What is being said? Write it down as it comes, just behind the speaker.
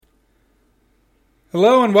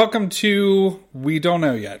Hello and welcome to We Don't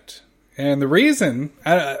Know Yet. And the reason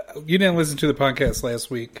you didn't listen to the podcast last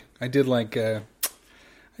week. I did like a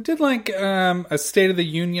State of the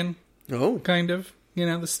Union. Oh, kind of. You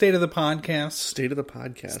know, the state of the podcast. State of the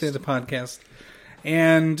podcast. State of the podcast.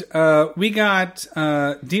 And we got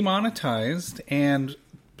demonetized and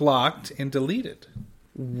blocked and deleted.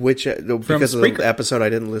 Which because of the episode I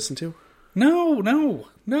didn't listen to? No.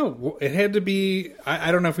 It had to be.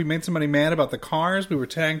 I don't know if we made somebody mad about the cars. We were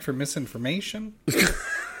tagged for misinformation.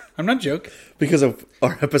 I'm not joking. Because of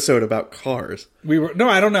our episode about cars. We were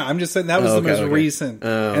I don't know. I'm just saying that was the most recent.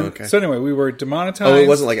 Okay. So anyway, we were demonetized. Oh, it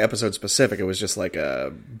wasn't like episode specific. It was just like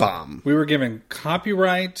a bomb. We were given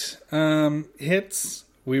copyright hits.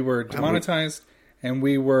 We were demonetized, and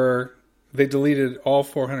they deleted all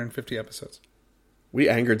 450 episodes. We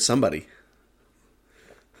angered somebody.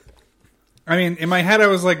 I mean, in my head, I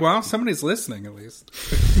was like, "Well, somebody's listening at least."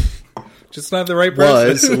 Just not the right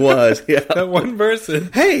person. Was yeah. That one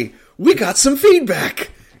person. Hey, we got some feedback.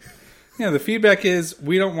 Yeah, the feedback is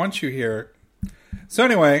we don't want you here. So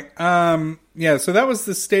anyway, so that was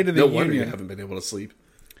the State of the Union. No wonder you haven't been able to sleep.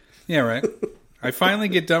 Yeah, right. I finally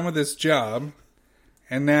get done with this job,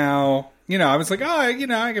 and now, I was like, I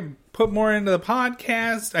can put more into the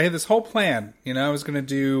podcast. I had this whole plan. I was going to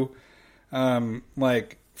do,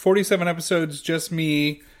 47 episodes, just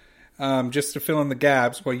me, just to fill in the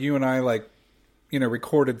gaps while you and I,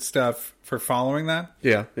 recorded stuff for following that.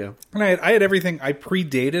 Yeah. And I had everything. I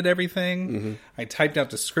predated everything. Mm-hmm. I typed out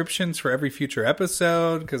descriptions for every future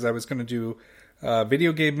episode because I was going to do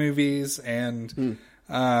video game movies and...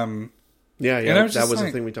 that was the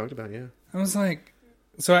thing we talked about. Yeah, I was like,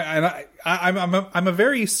 so I'm a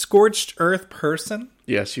very scorched earth person.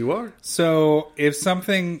 Yes, you are. So if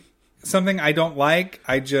something I don't like,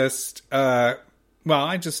 I just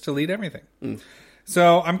delete everything.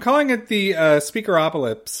 So I'm calling it the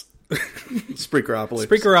Speakeropolis.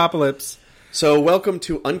 Speakeropolis. So welcome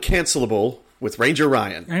to Uncancelable with Ranger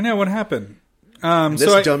Ryan. I know what happened.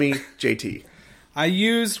 Dummy JT. I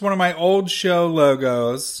used one of my old show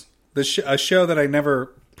logos, a show that I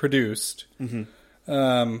never produced,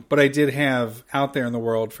 but I did have out there in the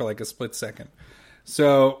world for like a split second.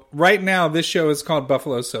 So right now, this show is called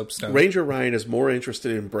Buffalo Soapstone. Ranger Ryan is more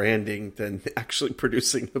interested in branding than actually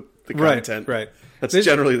producing the content. Right. That's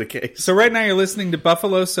generally the case. So right now, you're listening to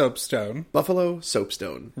Buffalo Soapstone. Buffalo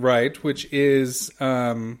Soapstone. Right, which is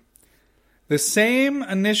the same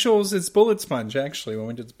initials as Bullet Sponge, actually, when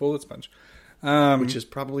we did Bullet Sponge. Which is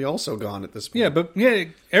probably also gone at this point. Yeah,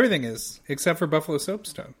 everything is, except for Buffalo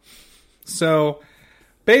Soapstone. So,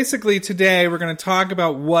 basically today we're going to talk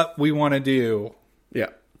about what we want to do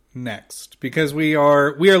next. Because we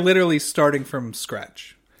are literally starting from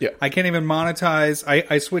scratch. Yeah. I can't even monetize.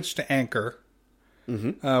 I switched to Anchor,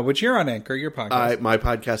 which you're on Anchor, your podcast. My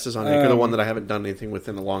podcast is on Anchor, the one that I haven't done anything with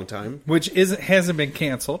in a long time. Which hasn't been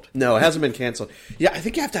canceled. No, it hasn't been canceled. Yeah, I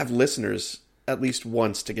think you have to have listeners at least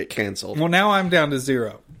once to get canceled. Well, now I'm down to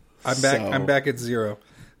 0. I'm back at 0.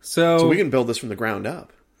 So we can build this from the ground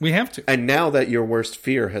up. We have to. And now that your worst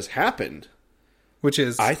fear has happened, which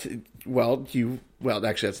is actually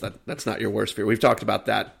that's not your worst fear. We've talked about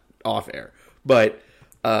that off air. But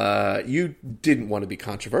you didn't want to be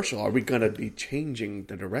controversial. Are we going to be changing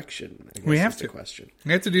the direction? I guess we have is to. The question.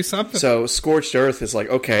 We have to do something. So Scorched Earth is like,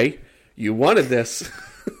 okay, you wanted this.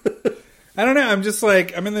 I don't know. I'm just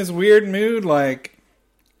like, I'm in this weird mood. Like,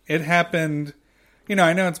 it happened,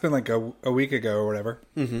 I know it's been like a week ago or whatever.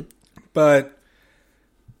 Mm-hmm. But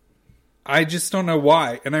I just don't know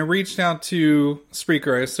why. And I reached out to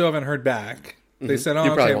Spreaker. I still haven't heard back. Mm-hmm. They said,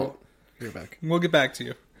 you probably won't hear back. We'll get back to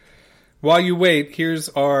you. While you wait, here's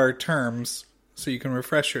our terms so you can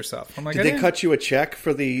refresh yourself. I'm like, did they cut you a check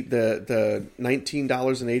for the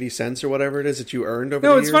 $19.80 or whatever it is that you earned over the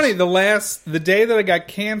years? No, it's funny. The day that I got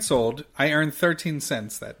canceled, I earned 13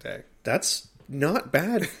 cents that day. That's not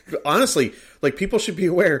bad. Honestly, people should be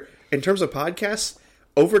aware, in terms of podcasts,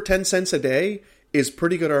 over 10 cents a day is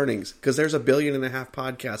pretty good earnings, because there's 1.5 billion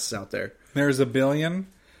podcasts out there. There's 1 billion,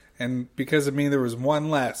 and because of me, there was one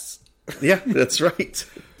less. Yeah, that's right.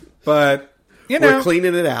 But, we're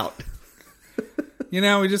cleaning it out.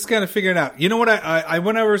 We just got to figure it out. You know what? I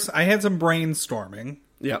went over. I had some brainstorming.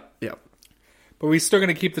 Yep. But we still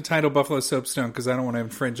going to keep the title Buffalo Soapstone because I don't want to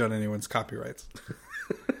infringe on anyone's copyrights.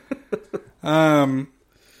 And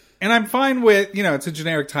I'm fine with, it's a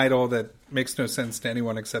generic title that makes no sense to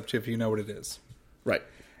anyone except if you know what it is. Right.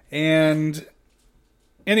 And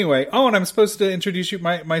anyway, and I'm supposed to introduce you.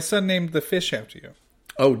 My son named the fish after you.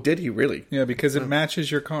 Oh, did he really? Yeah, because it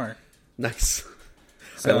matches your car. Nice.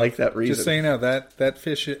 So, I like that reason. Just so you know, that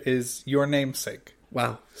fish is your namesake.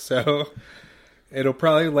 Wow. So It'll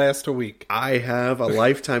probably last a week. I have a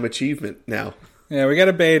lifetime achievement now. Yeah, we got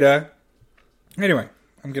a beta. Anyway,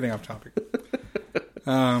 I'm getting off topic.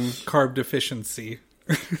 Carb deficiency.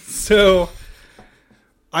 So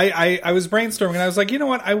I was brainstorming and I was like, you know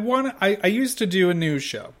what? I used to do a news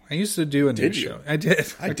show. I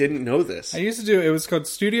did. I didn't know this. It was called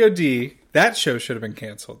Studio D. That show should have been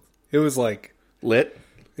canceled. It was like lit.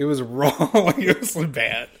 It was wrong. It was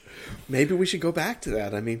bad. Maybe we should go back to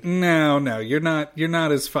that. I mean, no, you're not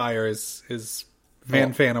as fire as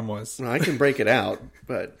Van Phantom was. Well, I can break it out,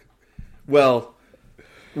 but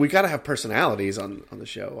we got to have personalities on the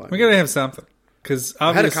show. We got to have something because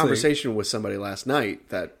I had a conversation with somebody last night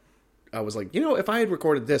that I was like, if I had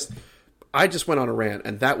recorded this, I just went on a rant,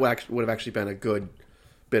 and that would have actually been a good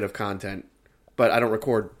bit of content. But I don't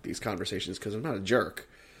record these conversations because I'm not a jerk.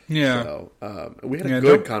 Yeah. So we had a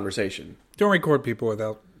good conversation. Don't record people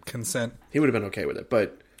without consent. He would have been okay with it,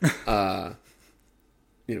 but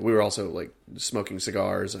we were also like smoking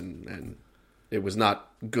cigars, and it was not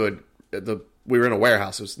good. We were in a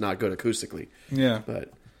warehouse; it was not good acoustically. Yeah,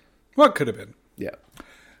 but what could have been? Yeah.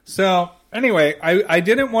 So anyway, I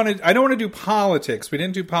don't want to do politics. We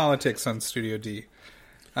didn't do politics on Studio D.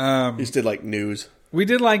 You just did like news. We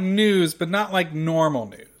did like news, but not like normal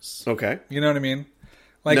news. Okay. You know what I mean?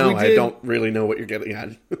 Like no, I don't really know what you're getting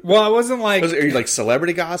at. Well, it wasn't like... Are you like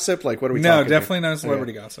celebrity gossip? Like, what are we talking about? No, definitely not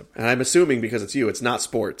celebrity gossip. And I'm assuming because it's you, it's not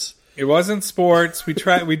sports. It wasn't sports. We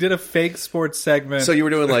did a fake sports segment. So you were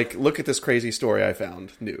doing like, look at this crazy story I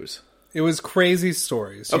found, news. It was crazy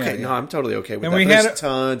stories. Okay, yeah. No, I'm totally okay with and that. There's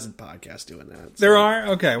tons of podcasts doing that. So. There are?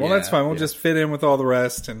 Okay, well, that's fine. We'll just fit in with all the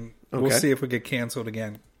rest, and we'll see if we get canceled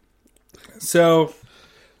again. So,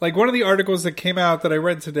 like, one of the articles that came out that I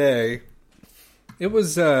read today, it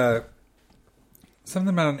was... something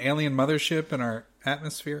about an alien mothership in our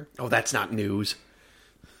atmosphere. Oh, that's not news.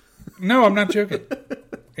 No, I'm not joking.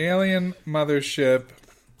 Alien mothership.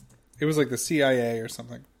 It was like the CIA or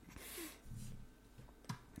something.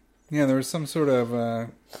 Yeah, there was some sort of...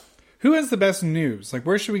 who has the best news? Like,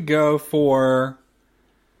 where should we go for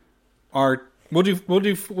our... We'll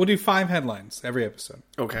do 5 headlines every episode.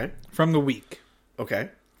 Okay. From the week. Okay.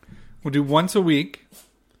 We'll do once a week.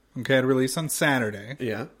 Okay, to release on Saturday.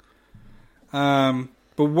 Yeah.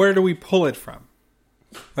 But where do we pull it from?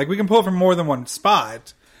 Like, we can pull it from more than one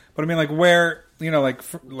spot, but I mean, like, where,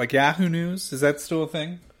 like Yahoo News, is that still a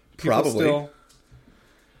thing? Probably.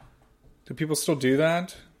 Do people still do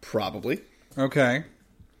that? Probably. Okay.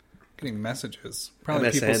 Getting messages. Probably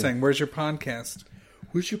MSN. People saying, where's your podcast?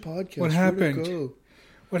 Where's your podcast? What happened?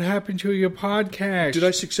 What happened to your podcast? Did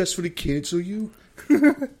I successfully cancel you?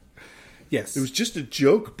 Yes. It was just a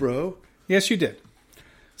joke, bro. Yes, you did.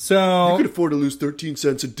 So you could afford to lose 13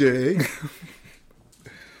 cents a day.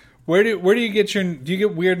 Where do you get do you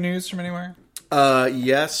get weird news from anywhere?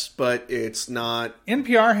 Yes, but it's not.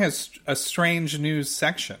 NPR has a strange news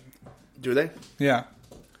section. Do they? Yeah.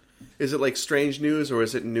 Is it like strange news, or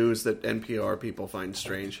is it news that NPR people find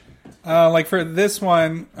strange? Like for this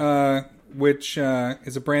one, which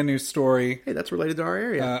is a brand new story. Hey, that's related to our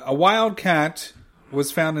area. A wild cat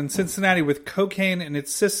was found in Cincinnati with cocaine in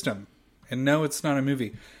its system. And no, it's not a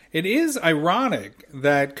movie. It is ironic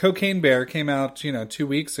that Cocaine Bear came out, 2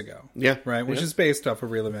 weeks ago. Yeah. Right? Which is based off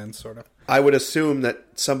of real events, sort of. I would assume that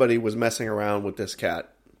somebody was messing around with this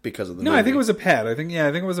cat because of the movie. I think it was a pet. I think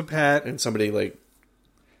it was a pet. And somebody,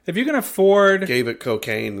 if you can afford... gave it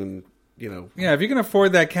cocaine and, Yeah, if you can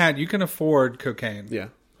afford that cat, you can afford cocaine. Yeah.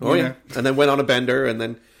 Oh, yeah. And then went on a bender and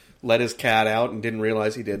then let his cat out and didn't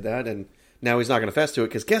realize he did that. And now he's not going to fess to it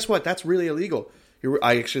because guess what? That's really illegal.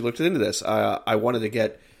 I actually looked into this. I wanted to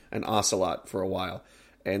get an ocelot for a while,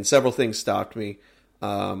 and several things stopped me.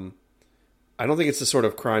 I don't think it's the sort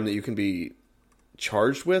of crime that you can be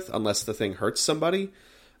charged with unless the thing hurts somebody.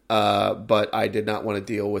 But I did not want to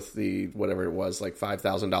deal with the whatever it was, like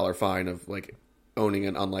 $5,000 fine of like owning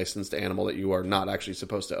an unlicensed animal that you are not actually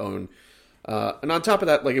supposed to own. And on top of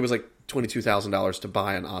that, like it was like $22,000 to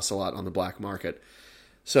buy an ocelot on the black market.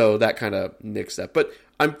 So that kind of nixed that. But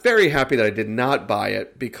I'm very happy that I did not buy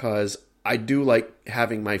it because I do like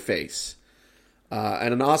having my face.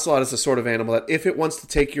 And an ocelot is the sort of animal that if it wants to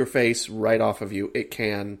take your face right off of you, it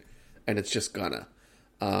can, and it's just gonna.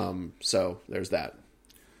 So there's that.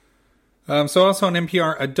 So also on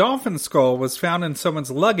NPR, a dolphin skull was found in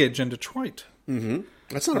someone's luggage in Detroit. Mm-hmm.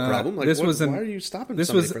 That's not a problem. Like, why are you stopping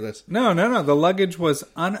somebody for this? No. The luggage was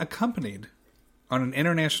unaccompanied on an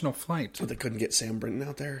international flight. But they couldn't get Sam Brinton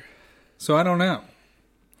out there. So I don't know.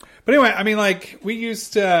 But anyway, I mean, like we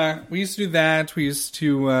used to do that. We used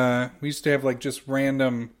to have like just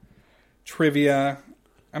random trivia.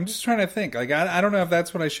 I'm just trying to think. Like I don't know if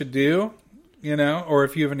that's what I should do or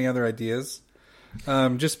if you have any other ideas.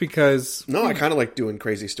 Just because... No, I kind of like doing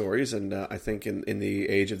crazy stories, and I think in the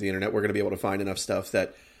age of the internet, we're going to be able to find enough stuff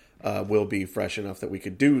that will be fresh enough that we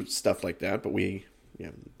could do stuff like that, but we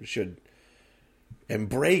should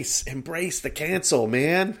embrace the cancel,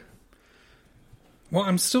 man. Well,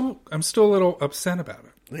 I'm still a little upset about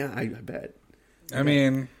it. Yeah, I bet. I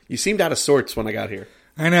mean... You seemed out of sorts when I got here.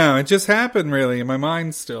 I know. It just happened, really, in my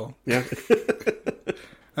mind still. Yeah.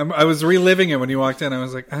 I was reliving it when you walked in. I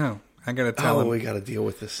was like, oh, I got to tell him. Oh, we got to deal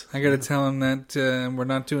with this. I got to tell him that we're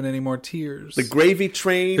not doing any more tears. The gravy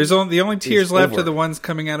train. The only tears left over. are the ones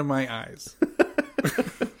coming out of my eyes.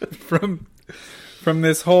 From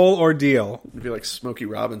this whole ordeal. It'd be like Smokey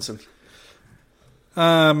Robinson.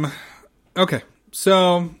 Okay.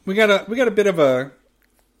 So we got a bit of a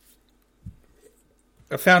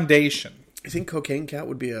foundation. You think Cocaine Cat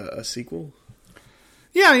would be a sequel?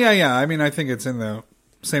 Yeah. I mean, I think it's in the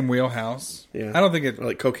same wheelhouse. Yeah. I don't think it... Or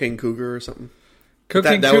like Cocaine Cougar or something?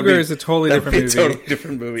 Cocaine Cougar is a totally different movie. Totally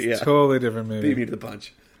different movie, yeah. Totally different movie. Beat me to the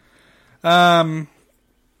punch. All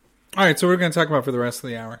right, so we're going to talk about for the rest of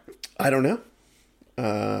the hour. I don't know.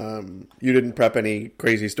 You didn't prep any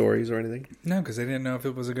crazy stories or anything? No, because I didn't know if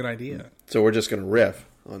it was a good idea. So we're just going to riff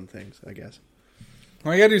on things, I guess.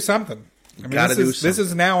 Well, you got to do something. I mean, this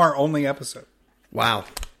is now our only episode. Wow.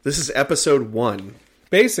 This is episode 1.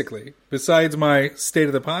 Basically, besides my State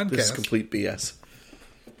of the Podcast. This is complete BS.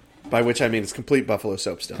 By which I mean it's complete Buffalo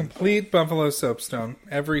Soapstone. Complete Buffalo Soapstone.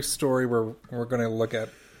 Every story we're going to look at.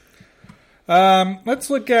 Let's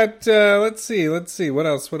look at, let's see. What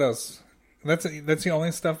else? That's the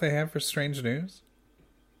only stuff they have for strange news?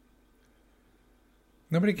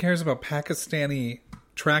 Nobody cares about Pakistani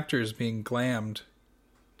tractors being glammed.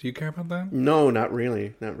 Do you care about that? No, not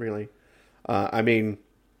really. I mean...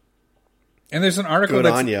 And there's an article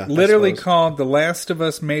that's literally called "The Last of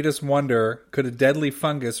Us Made Us Wonder: Could a Deadly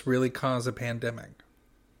Fungus Really Cause a Pandemic?"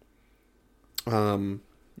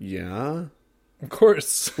 Yeah. Of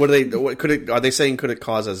course. Are they saying could it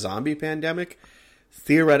cause a zombie pandemic?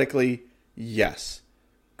 Theoretically, yes.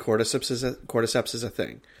 Cordyceps is a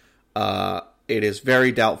thing. It is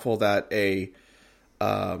very doubtful that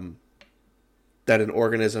an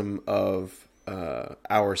organism of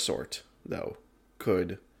our sort, though,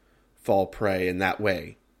 could fall prey in that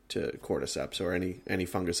way to cordyceps or any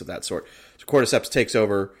fungus of that sort. So cordyceps takes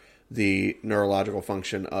over the neurological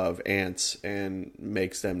function of ants and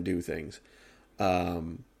makes them do things.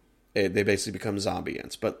 They basically become zombie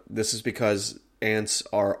ants. But this is because ants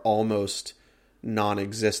are almost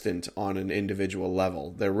non-existent on an individual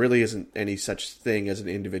level. There really isn't any such thing as an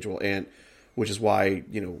individual ant, which is why,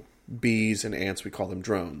 bees and ants, we call them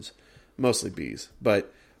drones. Mostly bees.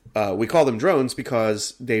 But we call them drones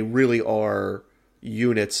because they really are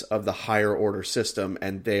units of the higher order system,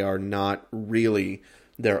 and they are not really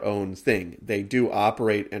their own thing. They do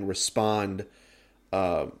operate and respond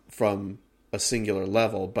from a singular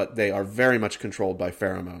level, but they are very much controlled by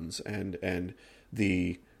pheromones, and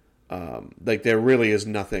the there really is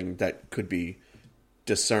nothing that could be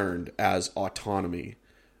discerned as autonomy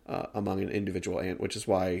among an individual ant, which is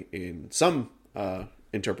why in some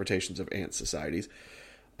interpretations of ant societies,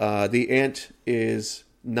 the ant is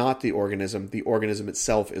not the organism. The organism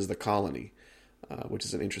itself is the colony, which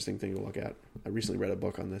is an interesting thing to look at. I recently read a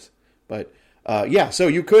book on this. But, so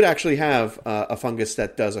you could actually have a fungus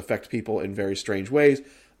that does affect people in very strange ways.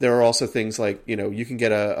 There are also things like, you can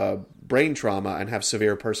get a brain trauma and have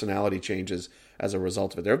severe personality changes as a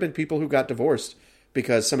result of it. There have been people who got divorced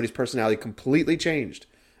because somebody's personality completely changed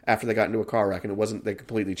after they got into a car wreck, and it wasn't they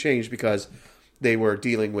completely changed because they were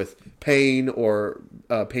dealing with pain or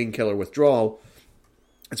painkiller withdrawal.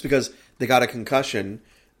 It's because they got a concussion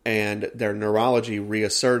and their neurology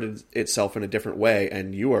reasserted itself in a different way,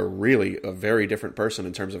 and you are really a very different person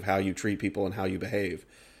in terms of how you treat people and how you behave.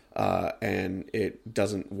 And it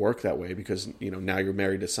doesn't work that way because, now you're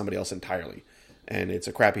married to somebody else entirely. And it's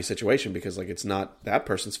a crappy situation because, it's not that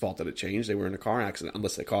person's fault that it changed. They were in a car accident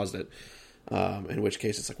unless they caused it. In which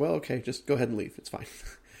case it's like, well, okay, just go ahead and leave. It's fine.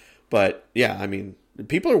 But yeah, I mean,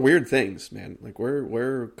 people are weird things, man.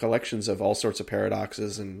 We're collections of all sorts of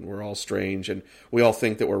paradoxes, and we're all strange, and we all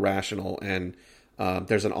think that we're rational. And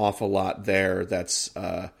there's an awful lot there that's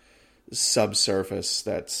subsurface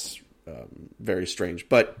that's very strange.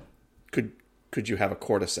 But could you have a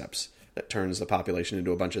cordyceps that turns the population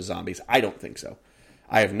into a bunch of zombies? I don't think so.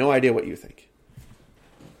 I have no idea what you think.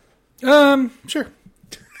 Sure.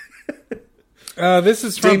 This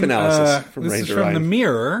is from deep analysis from this Ranger is from Ryan.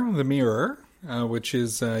 The Mirror, which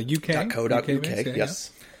is UK. .co.uk, UK-based,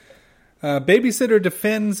 yes. Babysitter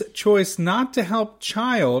defends choice not to help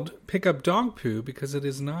child pick up dog poo because it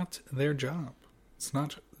is not their job. It's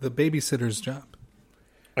not the babysitter's job.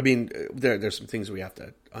 I mean, there's some things we have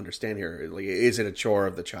to understand here. Like, is it a chore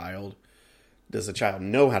of the child? Does the child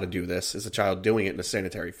know how to do this? Is the child doing it in a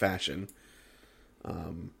sanitary fashion?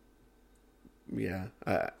 Yeah.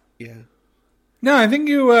 No, I think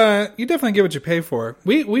you definitely get what you pay for.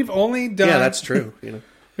 We've only done. Yeah, that's true.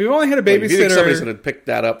 We've only had a Like, babysitter. if you think somebody's going to pick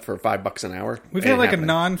that up for $5 an hour? We've had like a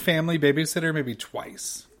non-family babysitter maybe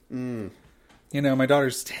twice. My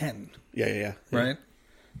daughter's 10. Yeah. Right?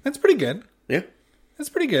 That's pretty good. Yeah. That's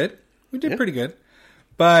pretty good. We did pretty good.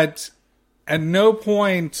 But at no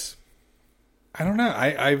point, I don't know.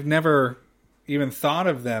 I've never even thought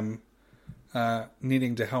of them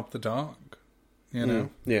needing to help the dog.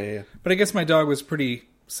 Yeah. But I guess my dog was pretty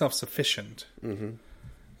self-sufficient. Mm-hmm.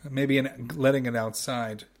 Maybe in letting it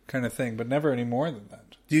outside kind of thing, but never any more than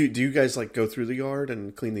that. Do you guys like go through the yard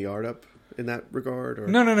and clean the yard up in that regard? Or?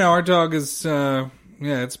 No. Our dog is,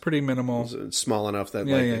 it's pretty minimal. It's small enough that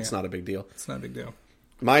it's not a big deal. It's not a big deal.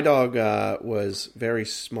 My dog was very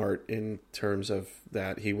smart in terms of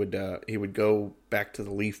that. He would go back to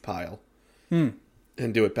the leaf pile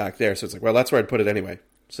and do it back there. So it's like, well, that's where I'd put it anyway.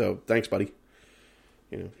 So thanks, buddy.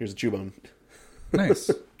 Here's a chew bone. Nice.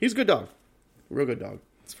 He's a good dog. Real good dog.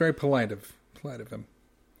 It's very polite of him.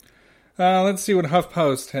 Let's see what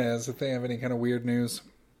HuffPost has, if they have any kind of weird news.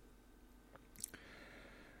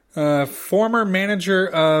 Former manager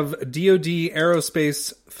of DoD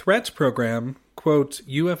Aerospace Threat Program, quote,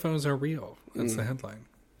 UFOs are real. That's the headline.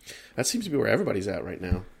 That seems to be where everybody's at right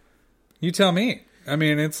now. You tell me. I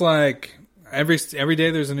mean, it's like every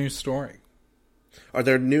day there's a new story. Is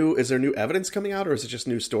there new evidence coming out, or is it just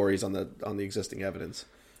new stories on the existing evidence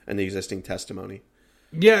and the existing testimony?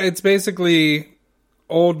 Yeah, it's basically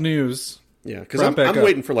old news. Yeah, because I'm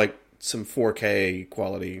waiting for like some 4K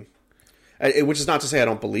quality, which is not to say I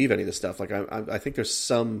don't believe any of this stuff. Like I think there's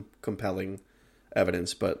some compelling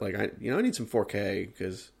evidence, but like I need some 4K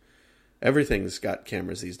because everything's got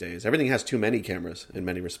cameras these days. Everything has too many cameras in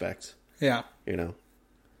many respects. Yeah,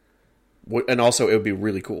 and also it would be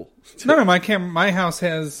really cool. No, my house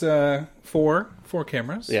has four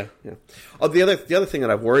cameras. Yeah. Oh, the other thing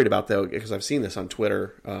that I've worried about though, because I've seen this on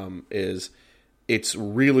Twitter, is it's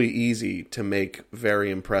really easy to make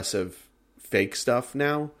very impressive fake stuff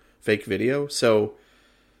now, fake video. So,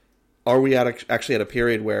 are we actually at a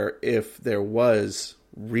period where if there was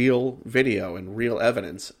real video and real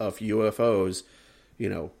evidence of UFOs,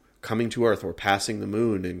 coming to Earth or passing the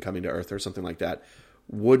moon and coming to Earth or something like that,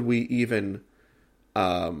 would we even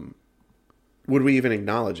acknowledge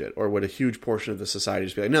it, or would a huge portion of the society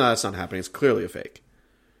just be like, no, that's not happening, it's clearly a fake?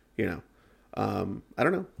 I don't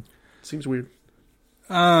know. Seems weird.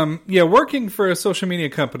 Working for a social media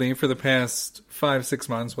company for the past 5-6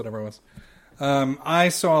 months, whatever it was, I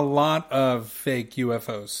saw a lot of fake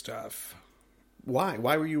UFO stuff. Why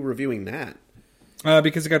were you reviewing that?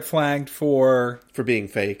 Because it got flagged for being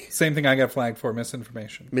fake. Same thing I got flagged for,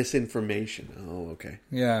 misinformation. Oh, okay.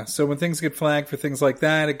 Yeah, so when things get flagged for things like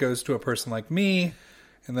that, it goes to a person like me,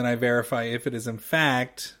 and then I verify if it is in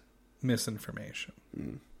fact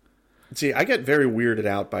misinformation. See, I get very weirded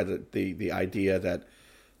out by the idea that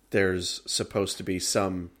there's supposed to be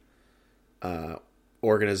some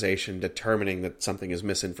organization determining that something is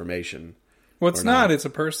misinformation. Well, it's not. It's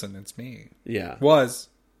a person. It's me. Yeah. Was.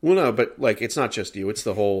 Well, no, but like it's not just you. It's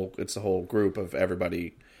the whole group of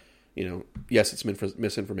everybody. Yes, it's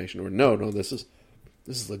misinformation, or no, this is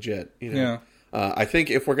legit. Yeah. I think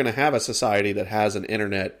if we're going to have a society that has an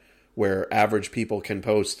internet where average people can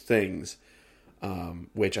post things,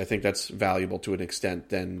 which I think that's valuable to an extent,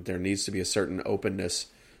 then there needs to be a certain openness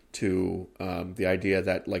to the idea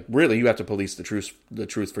that, like, really you have to police the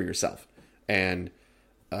truth for yourself, and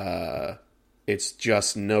it's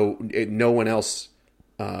just no one else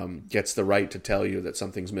gets the right to tell you that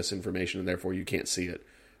something's misinformation and therefore you can't see it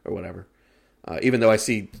or whatever. Even though I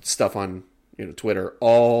see stuff on Twitter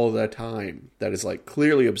all the time that is like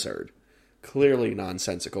clearly absurd, clearly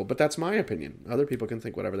nonsensical, but that's my opinion. Other people can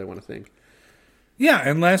think whatever they want to think. Yeah,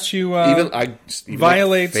 unless you even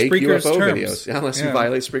violate fake Spreaker's UFO terms. videos. Yeah, unless you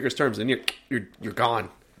violate Spreaker's terms, then you're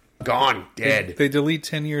gone, dead. They delete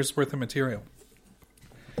 10 years worth of material.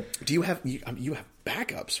 Do you have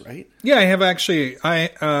backups, right? Yeah, I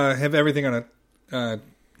have everything on a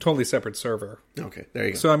totally separate server. Okay, there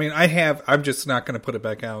you go. So I mean, I'm just not going to put it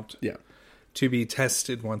back out. Yeah. To be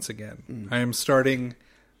tested once again. I am starting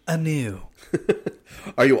anew.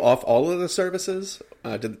 Are you off all of the services?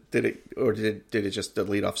 Did it just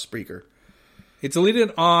delete off Spreaker? It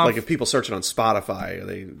deleted off. Like if people search it on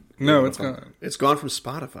Spotify, No, it's gone. It's gone from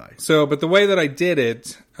Spotify. So, but the way that I did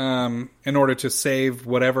it, in order to save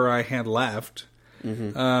whatever I had left,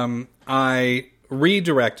 I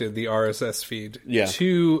redirected the RSS feed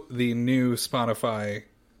to the new Spotify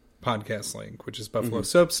podcast link, which is Buffalo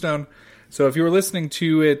Soapstone. So if you were listening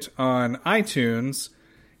to it on iTunes,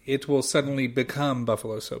 it will suddenly become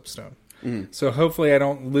Buffalo Soapstone. So hopefully I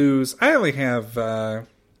don't lose. I only have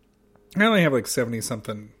like 70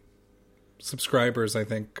 something subscribers, I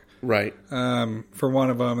think. Right. For one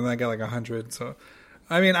of them, and I got like 100. So,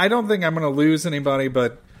 I mean, I don't think I'm going to lose anybody,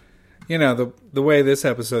 but you know, the way this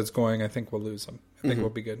episode's going, I think we'll lose them. I think we'll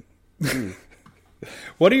be good.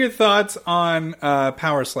 What are your thoughts on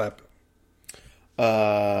Power Slap?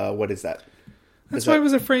 What is that? That's what I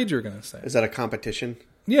was afraid you were going to say. Is that a competition?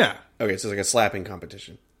 Yeah. Okay, so it's like a slapping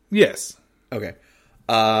competition. Yes. Okay.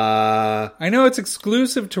 I know it's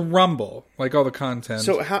exclusive to Rumble, like all the content.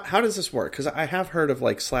 So how does this work? Because I have heard of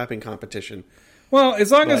like slapping competition. Well,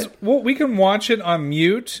 as long as we can watch it on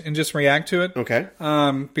mute and just react to it. Okay.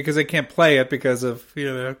 Because I can't play it because of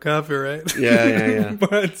copyright. Yeah.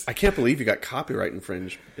 But I can't believe you got copyright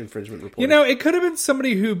infringement report. You know, it could have been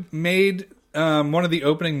somebody who made one of the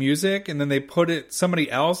opening music, and then they put it.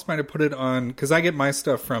 Somebody else might have put it on, because I get my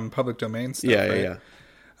stuff from public domain stuff.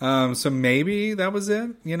 Yeah. So maybe that was it.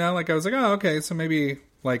 You know, like I was like, oh, okay, so maybe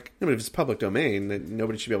like. No, but if it's public domain, then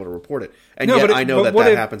nobody should be able to report it. And no, yet I know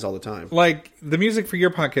that happens all the time. Like the music for your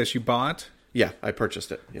podcast, you bought. Yeah, I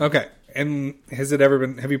purchased it. Yeah. Okay, and has it ever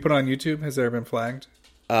been? Have you put it on YouTube? Has it ever been flagged?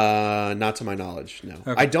 Not to my knowledge, no.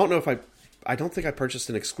 Okay. I don't know if I don't think I purchased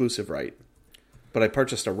an exclusive right, but I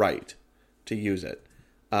purchased a right to use it.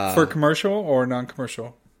 For commercial or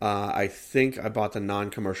non-commercial? I think I bought the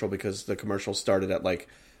non-commercial because the commercial started at like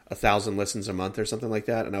 1,000 listens a month or something like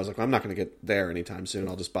that, and I was like, well, I'm not going to get there anytime soon.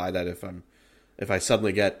 I'll just buy that if I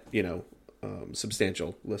suddenly get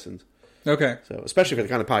substantial listens. Okay. So especially for the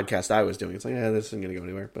kind of podcast I was doing, it's like, this isn't going to go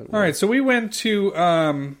anywhere. But all right, so we went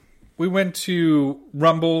to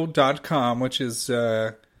rumble.com, which is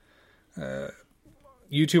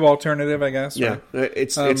YouTube alternative, I guess. Yeah,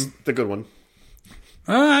 it's the good one.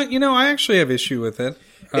 I actually have issue with it.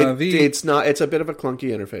 It's not. It's a bit of a clunky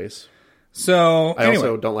interface. So I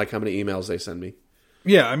also don't like how many emails they send me.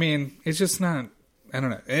 Yeah, I mean, it's just not. I don't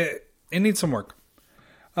know. It needs some work.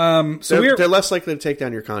 So they're less likely to take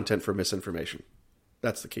down your content for misinformation.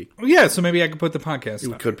 That's the key. Yeah, so maybe I could put the podcast.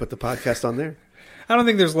 You could put the podcast on there. I don't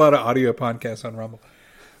think there's a lot of audio podcasts on Rumble.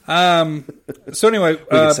 So anyway, we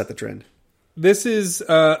can set the trend. This is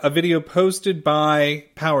a video posted by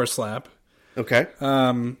Power Slap. Okay.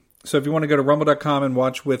 So if you want to go to rumble.com and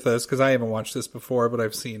watch with us, because I haven't watched this before, but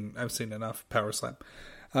I've seen enough Power Slap.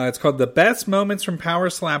 It's called The Best Moments from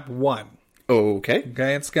Power Slap 1. Okay.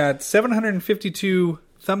 Okay, it's got 752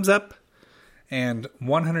 thumbs up and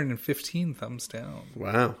 115 thumbs down.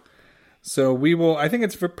 Wow. So I think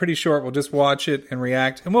it's pretty short. We'll just watch it and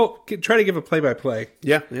react. And we'll try to give a play-by-play.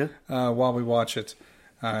 Yeah. While we watch it.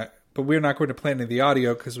 But we're not going to play any of the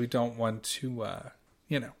audio because we don't want to,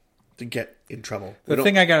 to get in trouble. The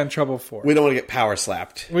thing I got in trouble for. We don't want to get power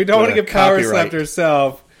slapped. We don't want to get power slapped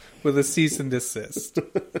ourselves with a cease and desist.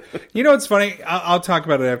 You know what's funny? I'll talk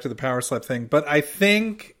about it after the power slap thing. But I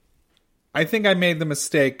think I made the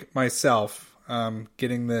mistake myself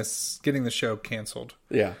getting the show canceled.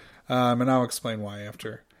 Yeah. And I'll explain why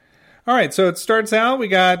after. All right, so it starts out. We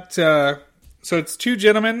got so it's two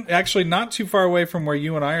gentlemen, actually not too far away from where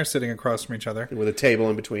you and I are sitting across from each other, with a table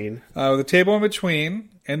in between.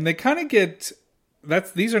 And they kind of get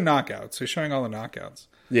these are knockouts. They're showing all the knockouts.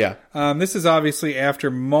 Yeah. This is obviously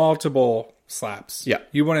after multiple slaps. Yeah.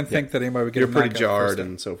 You wouldn't think that anybody would get. You're pretty jarred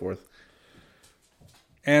and so forth.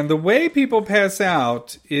 And the way people pass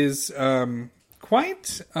out is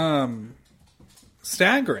quite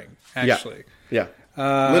staggering, actually. Yeah.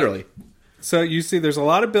 Literally. So you see, there's a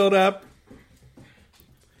lot of buildup.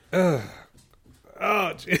 Oh,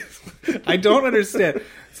 jeez. I don't understand.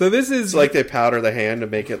 So this is it's like they powder the hand to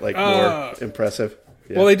make it like more impressive.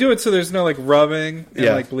 Yeah. Well, they do it so there's no like rubbing and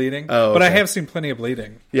like bleeding. Oh, okay. But I have seen plenty of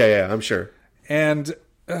bleeding. Yeah, I'm sure. And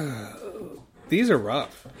these are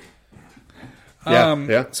rough.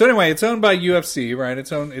 Yeah. So anyway, it's owned by UFC, right?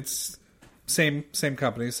 It's same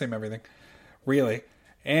company, same everything, really.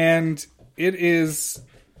 And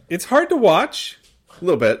it's hard to watch a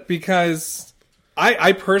little bit because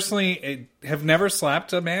I personally have never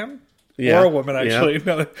slapped a man or a woman. Actually,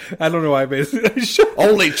 no, I don't know why I made it.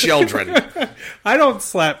 Only children. I don't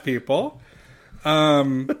slap people,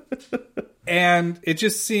 and it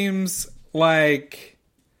just seems like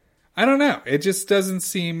I don't know. It just doesn't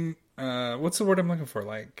seem. What's the word I'm looking for?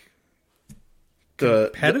 Like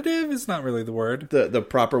competitive is not really the word. The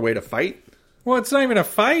proper way to fight. Well, it's not even a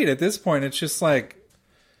fight at this point. It's just like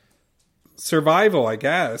survival, I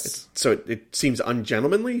guess. So it seems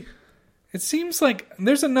ungentlemanly. It seems like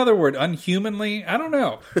there's another word, unhumanly. I don't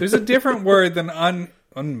know. There's a different word than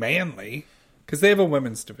unmanly because they have a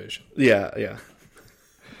women's division. Yeah.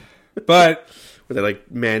 But where they like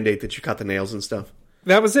mandate that you cut the nails and stuff.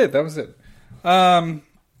 That was it. Those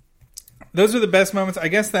are the best moments. I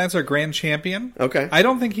guess that's our grand champion. Okay. I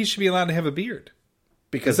don't think he should be allowed to have a beard.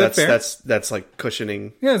 Because that's like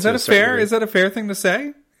cushioning. Yeah, is that a fair thing to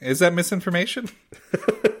say? Is that misinformation?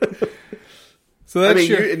 So that's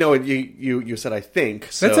you said I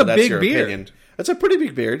think. So that's big your beard. Opinion. That's a pretty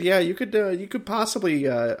big beard. Yeah, you could possibly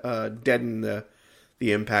deaden the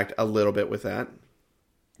impact a little bit with that.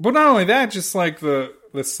 But not only that, just like the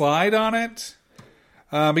slide on it.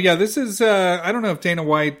 But yeah, this is I don't know if Dana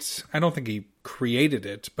White. I don't think he created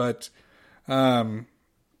it, but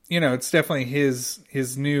it's definitely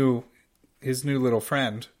his new little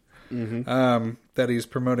friend that he's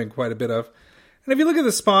promoting quite a bit of. And if you look at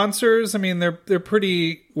the sponsors, I mean, they're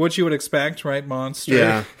pretty what you would expect, right?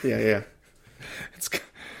 Monster. Yeah. It's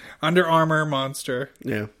Under Armour, Monster.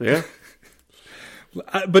 Yeah.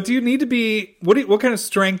 But do you need to be? What kind of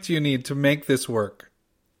strength do you need to make this work?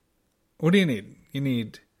 What do you need? You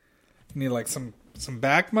need like some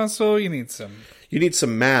back muscle. You need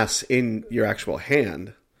some mass in your actual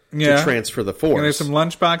hand to transfer the force. And there's some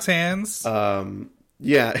lunchbox hands.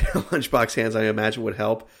 Lunchbox hands I imagine would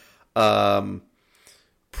help.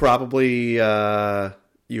 Probably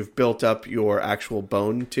you've built up your actual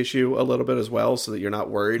bone tissue a little bit as well, so that you're not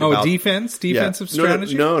worried about defensive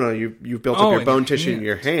strategy. No, you've built up your bone tissue in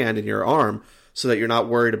your hand and your arm, so that you're not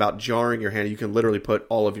worried about jarring your hand. You can literally put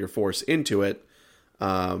all of your force into it.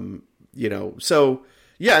 So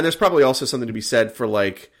yeah, and there's probably also something to be said for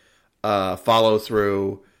like follow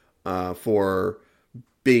through for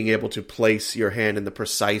being able to place your hand in the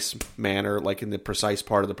precise manner, like in the precise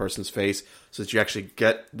part of the person's face, so that you actually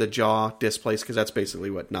get the jaw displaced, because that's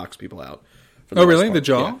basically what knocks people out. Oh, really? The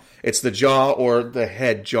jaw? Yeah. It's the jaw or the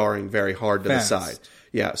head jarring very hard to the side.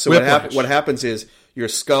 Yeah. So what happens is your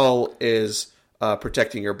skull is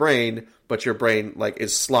protecting your brain, but your brain like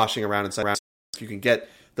is sloshing around inside. If you can get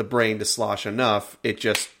the brain to slosh enough, it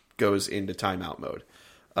just goes into timeout mode.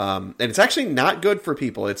 And it's actually not good for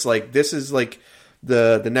people. It's like this is like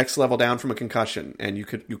the next level down from a concussion, and you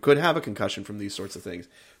could have a concussion from these sorts of things.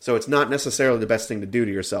 So it's not necessarily the best thing to do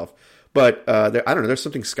to yourself. But I don't know. There's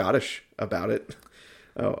something Scottish about it,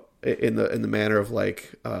 in the manner of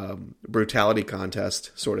like brutality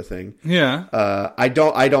contest sort of thing. Yeah. I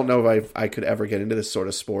don't know if I could ever get into this sort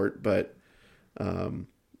of sport, but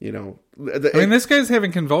this guy's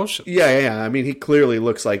having convulsions. Yeah. I mean, he clearly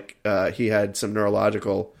looks like he had some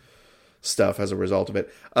neurological stuff as a result of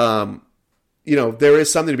it. There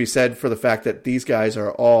is something to be said for the fact that these guys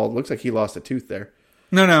are all. Looks like he lost a tooth there.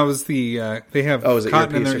 No, it was the they have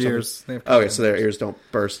cotton in their ears. Okay, so their ears don't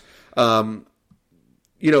burst.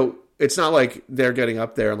 It's not like they're getting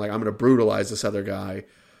up there and like, I'm going to brutalize this other guy,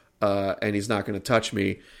 and he's not going to touch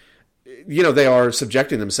me. They are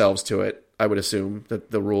subjecting themselves to it. I would assume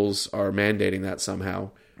that the rules are mandating that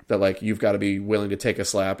somehow. That like you've got to be willing to take a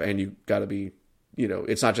slap, and you got to be,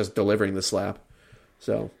 it's not just delivering the slap.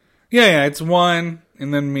 So yeah, it's one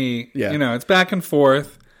and then me. Yeah, it's back and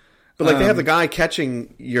forth. But like they have the guy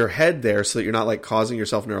catching your head there so that you're not like causing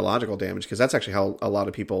yourself neurological damage, because that's actually how a lot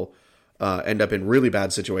of people end up in really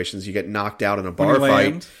bad situations. You get knocked out in a bar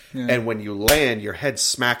fight, and when you land, your head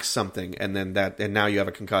smacks something, and then now you have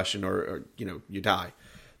a concussion or you die,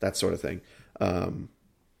 that sort of thing.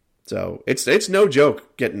 So it's no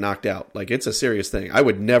joke getting knocked out. Like it's a serious thing. I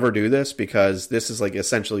would never do this, because this is like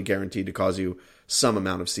essentially guaranteed to cause you some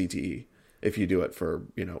amount of CTE if you do it for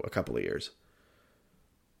a couple of years.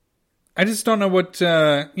 I just don't know what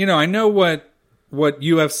I know what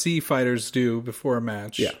UFC fighters do before a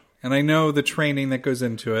match. Yeah. And I know the training that goes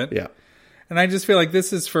into it. Yeah. And I just feel like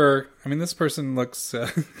this is for. I mean, this person looks.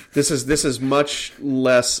 This is much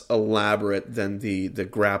less elaborate than the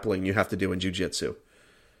grappling you have to do in jiu-jitsu.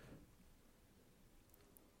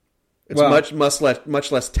 It's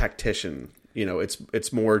much less tactician.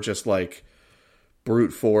 It's more just like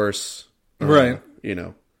brute force. Right.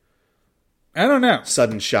 I don't know.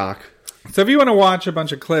 Sudden shock. So if you want to watch a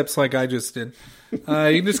bunch of clips like I just did, you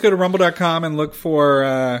can just go to rumble.com and look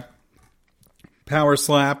for Power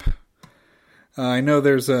Slap. I know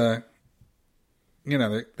there's they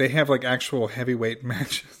have like actual heavyweight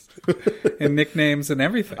matches and nicknames and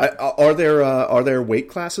everything. Are there weight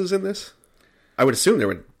classes in this? I would assume there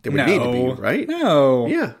would need to be, right? No.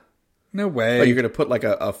 Yeah. No way. Like, you're going to put like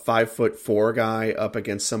a 5'4" guy up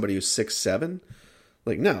against somebody who's 6'7"?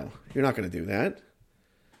 Like, no, you're not going to do that.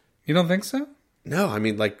 You don't think so? No, I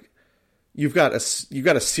mean, like, you've got a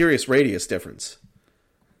serious radius difference.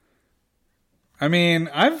 I mean,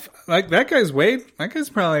 that guy's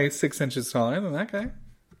probably 6 inches taller than that guy.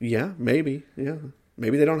 Yeah, maybe. Yeah.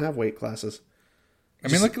 Maybe they don't have weight classes. I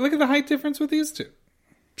mean, look at the height difference with these two.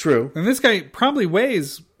 True. And this guy probably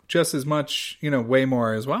weighs just as much, way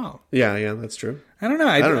more as well. Yeah, that's true. I don't know.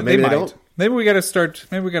 I don't know. Maybe they don't. Maybe we got to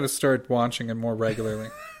start watching it more regularly.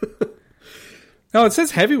 No, it says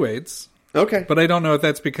heavyweights. Okay. But I don't know if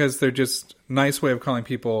that's because they're just nice way of calling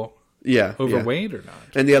people overweight or not.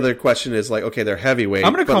 And the other question is like, okay, they're heavyweight.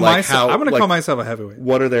 I'm going to call myself a heavyweight.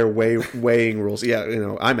 What are their weighing rules?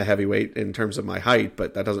 Yeah, I'm a heavyweight in terms of my height,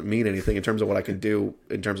 but that doesn't mean anything in terms of what I can do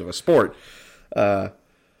in terms of a sport. But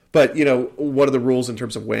what are the rules in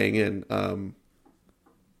terms of weighing in? I'm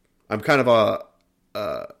kind of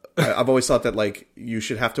I've always thought that like you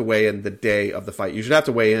should have to weigh in the day of the fight. You should have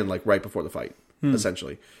to weigh in like right before the fight,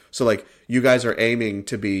 essentially. So like you guys are aiming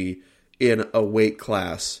to be in a weight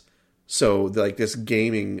class. So like this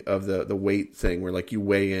gaming of the weight thing where like you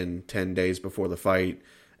weigh in 10 days before the fight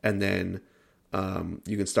and then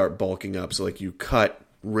you can start bulking up. So like you cut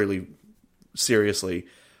really seriously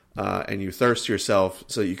and you thirst yourself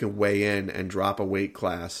so that you can weigh in and drop a weight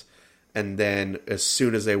class. And then as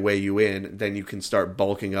soon as they weigh you in, then you can start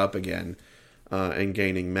bulking up again and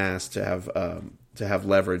gaining mass to have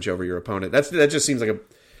leverage over your opponent. That just seems like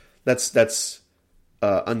that's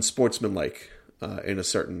unsportsmanlike in a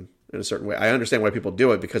certain way. I understand why people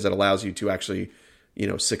do it because it allows you to actually,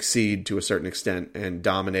 succeed to a certain extent and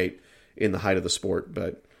dominate in the height of the sport.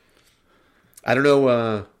 But I don't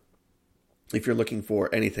know if you're looking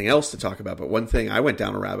for anything else to talk about. But one thing, I went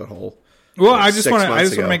down a rabbit hole. Well, I just want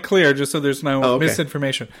to make clear, just so there's no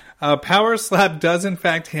misinformation. Power Slap does in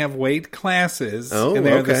fact have weight classes, and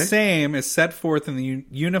they are the same as set forth in the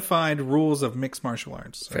unified rules of mixed martial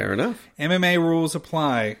arts. So fair enough. MMA rules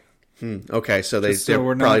apply. Okay, so they're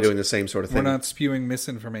probably doing the same sort of thing. We're not spewing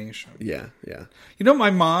misinformation. Yeah. My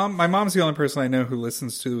mom's the only person I know who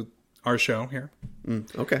listens to our show here.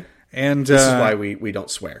 Okay. And this is why we don't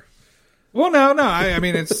swear. Well, no. I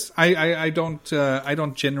mean, it's I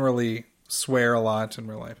don't generally swear a lot in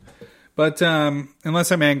real life, but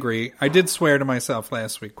unless I'm angry, I did swear to myself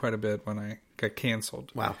last week quite a bit when I got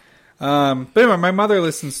canceled. Wow. But anyway, my mother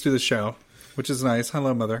listens to the show, which is nice.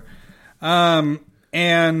 Hello, Mother.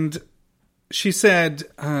 And she said,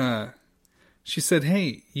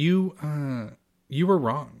 "Hey, you were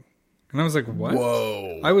wrong." And I was like, "What?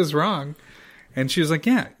 Whoa. I was wrong." And she was like,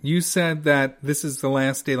 "Yeah, you said that this is the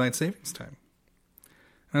last daylight savings time."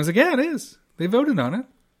 And I was like, "Yeah, it is. They voted on it."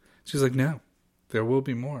 She's like, "No, there will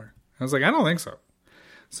be more." I was like, "I don't think so."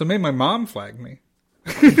 So maybe my mom flagged me.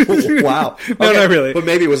 Wow. No, not really. But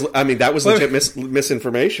maybe it was, that was legit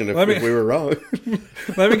misinformation if we were wrong.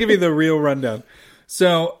 Let me give you the real rundown.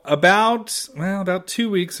 So about 2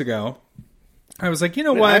 weeks ago, I was like,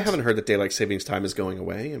 what? I haven't heard that daylight savings time is going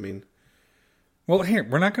away. I mean, well, here,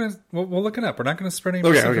 we're not going to, we'll look it up. We're not going to spread any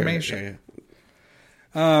misinformation.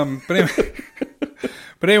 Okay.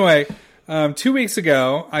 But anyway, 2 weeks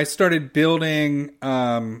ago, I started building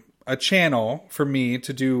a channel for me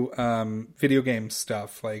to do video game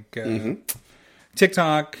stuff like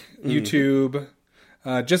TikTok, YouTube,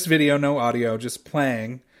 just video, no audio, just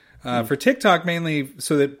playing. For TikTok, mainly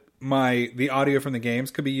so that the audio from the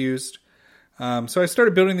games could be used. So I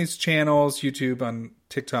started building these channels, YouTube on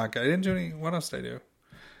TikTok. I didn't do any. What else did I do?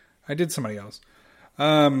 I did somebody else.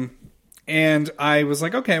 And I was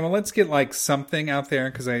like, okay, well, let's get like something out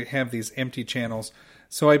there because I have these empty channels.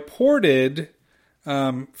 So I ported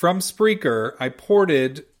from Spreaker. I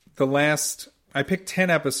ported I picked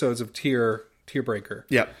 10 episodes of Tier Breaker.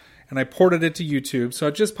 Yeah. And I ported it to YouTube. So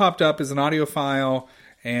it just popped up as an audio file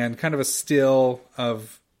and kind of a still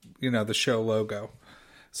of, the show logo.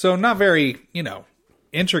 So not very,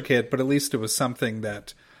 intricate, but at least it was something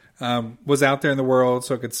that was out there in the world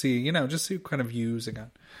so I could see, just see what kind of views it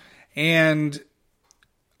got. And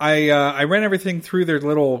I ran everything through their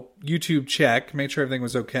little YouTube check, made sure everything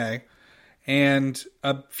was okay. And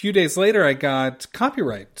a few days later, I got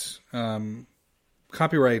copyright. On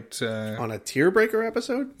a Tier Breaker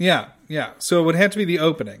episode? Yeah. So it would have to be the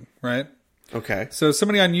opening, right? Okay. So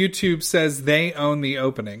somebody on YouTube says they own the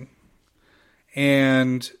opening,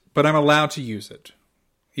 but I'm allowed to use it,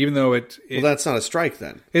 even though well, that's not a strike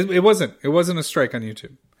then. It wasn't. It wasn't a strike on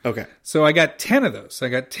YouTube. Okay. So I got 10 of those. I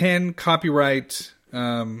got 10 copyright,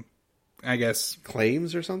 I guess.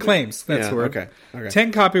 Claims or something? Claims, that's the word. Okay.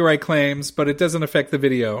 10 copyright claims, but it doesn't affect the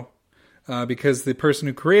video. because the person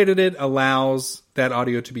who created it allows that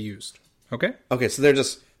audio to be used. Okay? Okay, so they're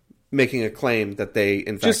just making a claim that they,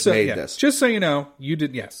 in fact, made this. Just so you know, you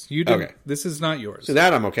did. Yes, you did. Okay. This is not yours. So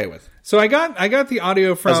that I'm okay with. So I got the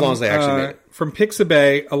audio from, as long as they actually made it. From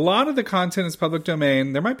Pixabay. A lot of the content is public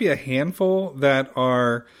domain. There might be a handful that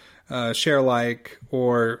are share alike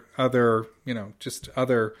or other, just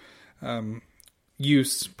other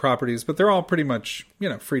use properties, but they're all pretty much,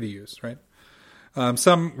 free to use, right?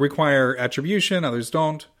 Some require attribution, others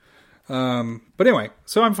don't. But anyway,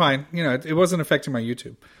 so I'm fine. It wasn't affecting my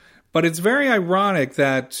YouTube. But it's very ironic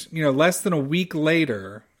that, less than a week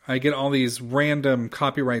later, I get all these random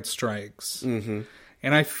copyright strikes. Mm-hmm.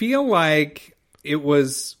 And I feel like it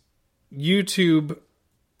was YouTube,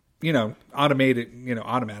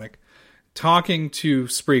 automatic, talking to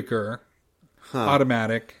Spreaker,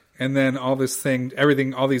 automatic, and then all this thing,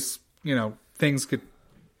 everything, all these, things could,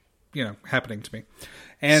 happening to me.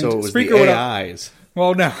 And so it was Spreaker the AIs.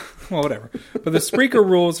 Well, no. Well, whatever. But the Spreaker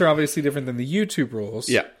rules are obviously different than the YouTube rules.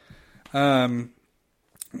 Yeah.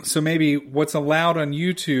 So maybe what's allowed on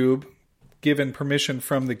YouTube, given permission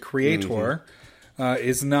from the creator,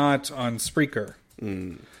 is not on Spreaker.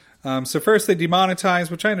 So first they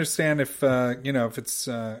demonetize, which I understand if it's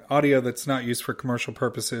audio that's not used for commercial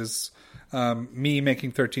purposes. Me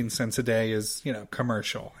making 13 cents a day is,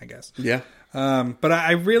 commercial, I guess. Yeah. But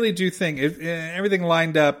I really do think everything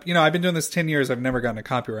lined up. I've been doing this 10 years. I've never gotten a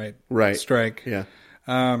copyright strike. Yeah.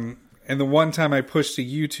 And the one time I pushed to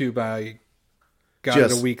YouTube, I got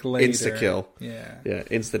Just it a week later. Insta kill. Yeah. Yeah.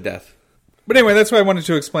 Insta death. But anyway, that's what I wanted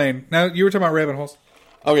to explain. Now, you were talking about rabbit holes.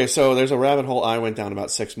 Okay, so there's a rabbit hole I went down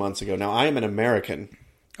about 6 months ago. Now, I am an American.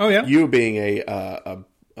 Oh, yeah? You being a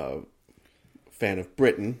fan of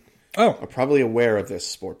Britain, are probably aware of this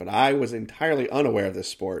sport, but I was entirely unaware of this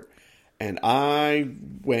sport. And I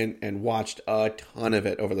went and watched a ton of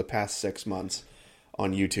it over the past 6 months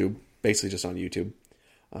on YouTube, basically just on YouTube.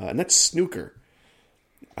 And that's snooker.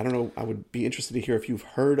 I don't know, I would be interested to hear if you've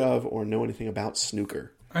heard of or know anything about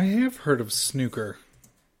snooker. I have heard of snooker.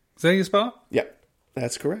 Is that how you spell it? Yeah,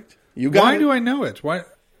 that's correct. Why do I know it? Why?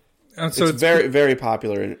 So it's very, very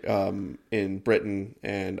popular in Britain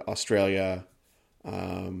and Australia.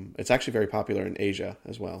 It's actually very popular in Asia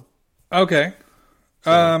as well. Okay.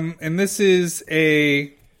 So, and this is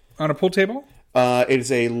on a pool table? It is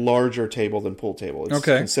a larger table than pool table. It's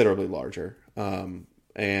considerably larger.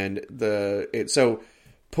 So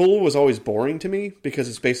pool was always boring to me because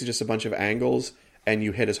it's basically just a bunch of angles and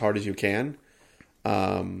you hit as hard as you can.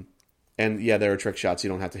 And yeah, there are trick shots. You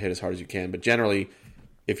don't have to hit as hard as you can, but generally,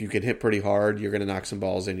 if you can hit pretty hard, you're going to knock some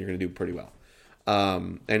balls in. You're going to do pretty well.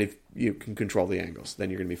 And if you can control the angles, then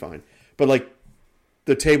you're going to be fine. But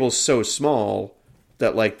the table's so small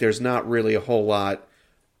that there's not really a whole lot.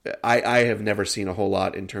 I have never seen a whole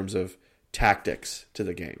lot in terms of tactics to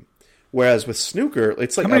the game. Whereas with snooker,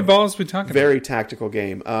 it's how many balls are we talking very about? Tactical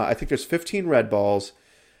game. I think there's 15 red balls,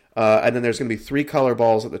 and then there's going to be 3 color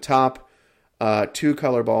balls at the top, 2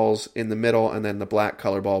 color balls in the middle, and then the black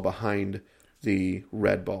color ball behind the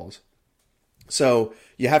red balls. So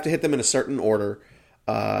you have to hit them in a certain order.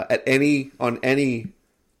 On any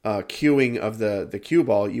cueing of the cue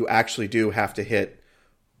ball, you actually do have to hit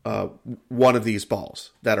one of these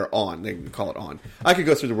balls that are on. They can call it on. I could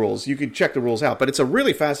go through the rules. You could check the rules out. But it's a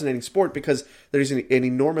really fascinating sport because there's an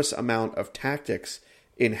enormous amount of tactics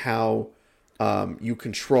in how you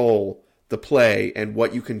control the play and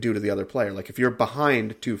what you can do to the other player. If you're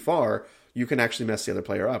behind too far, you can actually mess the other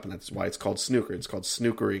player up. And that's why it's called snooker. It's called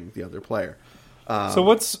snookering the other player. So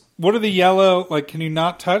what are the yellow? Can you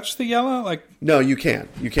not touch the yellow? No, you can.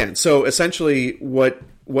 You can. So essentially what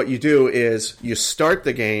you do is you start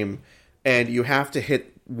the game and you have to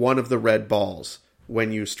hit one of the red balls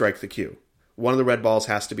when you strike the cue. One of the red balls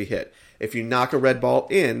has to be hit. If you knock a red ball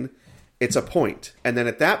in, it's a point. And then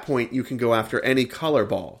at that point, you can go after any color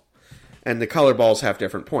ball. And the color balls have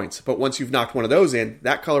different points. But once you've knocked one of those in,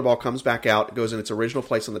 that color ball comes back out, it goes in its original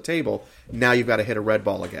place on the table. Now you've got to hit a red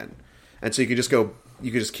ball again. And so you could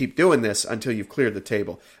just keep doing this until you've cleared the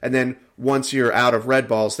table. And then once you're out of red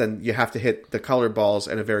balls, then you have to hit the colored balls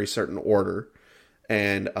in a very certain order.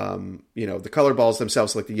 And, the color balls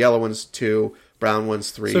themselves, the yellow ones, 2, brown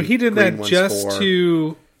ones, 3. So he did that just 4.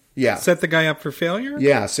 to set the guy up for failure?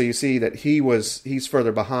 Yeah, so you see that he's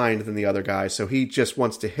further behind than the other guy. So he just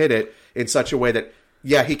wants to hit it in such a way that,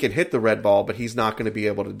 yeah, he can hit the red ball, but he's not going to be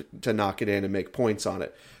able to knock it in and make points on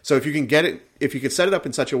it. So if you can set it up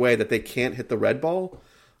in such a way that they can't hit the red ball,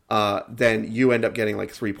 then you end up getting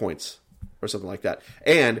 3 points or something like that.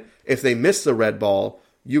 And if they miss the red ball,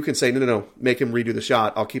 you can say, no, make him redo the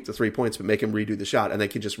shot. I'll keep the 3 points, but make him redo the shot. And they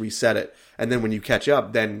can just reset it. And then when you catch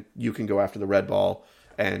up, then you can go after the red ball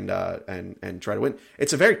and try to win.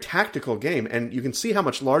 It's a very tactical game, and you can see how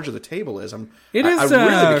much larger the table is. I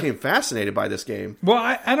really became fascinated by this game. Well,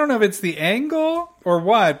 I don't know if it's the angle or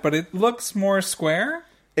what, but it looks more square.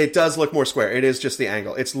 It does look more square. It is just the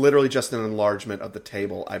angle. It's literally just an enlargement of the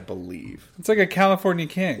table, I believe. It's like a California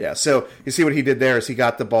king. Yeah, so you see what he did there is he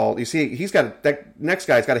got the ball. You see, that next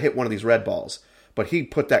guy's got to hit one of these red balls, but he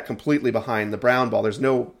put that completely behind the brown ball. It's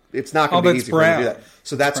not going to be easy for him to do that.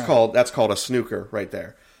 So that's called a snooker right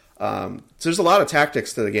there. So there's a lot of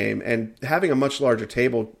tactics to the game, and having a much larger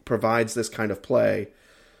table provides this kind of play.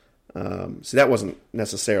 So that wasn't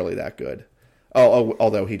necessarily that good.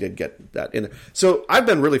 Although he did get that in there. So I've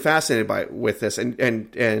been really fascinated with this, and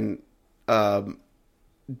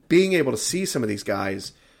being able to see some of these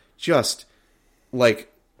guys, just like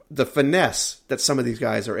the finesse that some of these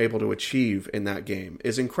guys are able to achieve in that game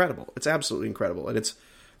is incredible. It's absolutely incredible, and it's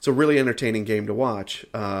a really entertaining game to watch.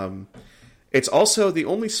 It's also the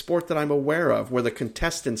only sport that I'm aware of where the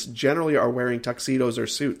contestants generally are wearing tuxedos or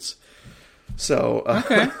suits. So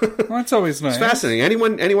okay, well, that's always nice. It's fascinating.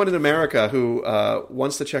 Anyone in America who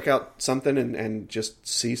wants to check out something and just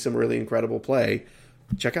see some really incredible play,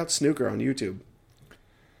 check out snooker on YouTube.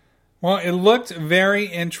 Well, it looked very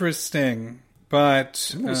interesting,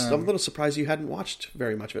 but I'm a little surprised you hadn't watched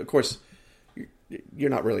very much of it. Of course, you're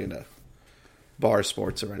not really into bar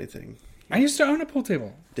sports or anything. I used to own a pool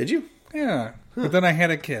table. Did you? Yeah, but then I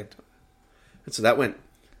had a kid, and so that went.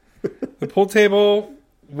 The pool table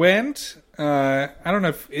went. I don't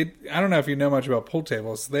know if you know much about pool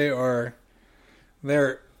tables. They're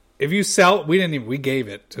if you sell, we gave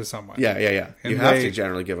it to someone. Yeah. And you have to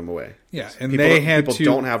generally give them away. Yeah, and they had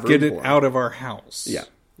to get it out of our house. Yeah.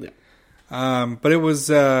 But it was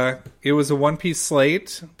a one-piece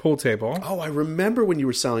slate pool table. Oh, I remember when you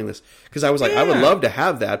were selling this because I was like, I would love to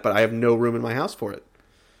have that, but I have no room in my house for it.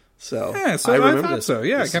 So yeah, so I remember this. So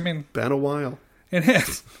yeah, I mean, been a while. It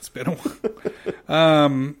has. It's been a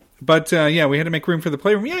while. But we had to make room for the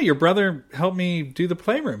playroom. Yeah, your brother helped me do the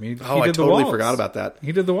playroom. He did I the totally walls. Forgot about that.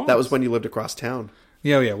 He did the walls. That was when you lived across town.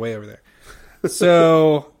 Yeah, way over there.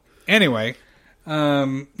 So anyway, we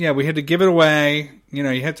had to give it away. You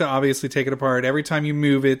know, you had to obviously take it apart. Every time you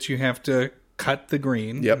move it, you have to cut the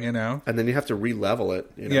green. Yep. You know, and then you have to re-level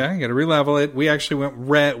it. You know? Yeah, you got to re-level it. We actually went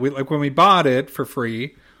red. Like when we bought it for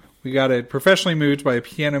free, we got it professionally moved by a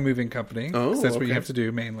piano moving company. Oh, that's what you have to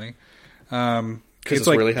do mainly. It's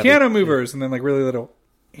like really piano movers and then like really little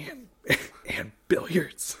and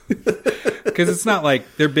billiards because it's not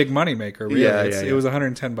like their big money maker. Really, it was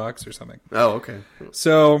 $110 or something. Oh, okay.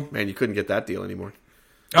 So man, you couldn't get that deal anymore.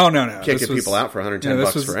 Oh no, can't get people out for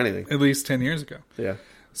 $110 for anything. At least 10 years ago. Yeah.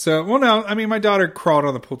 So no, I mean my daughter crawled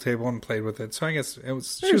on the pool table and played with it, so I guess it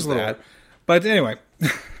was she was a little. But anyway,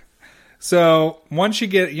 so once you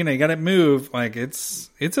get you got it moved, like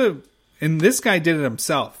it's and this guy did it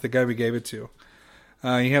himself. The guy we gave it to.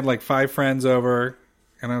 He had like 5 friends over,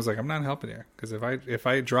 and I was like, "I'm not helping you because if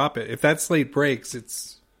I drop it, if that slate breaks,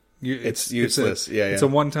 it's useless. It's a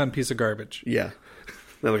 1-ton piece of garbage. Yeah,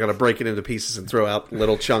 then I got to break it into pieces and throw out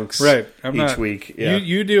little chunks each week. Yeah,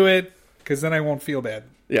 you do it because then I won't feel bad.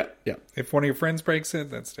 Yeah. If one of your friends breaks it,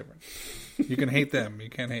 that's different. You can hate them. You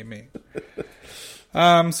can't hate me.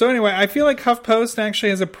 So anyway, I feel like HuffPost actually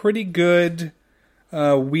has a pretty good.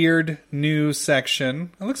 Weird news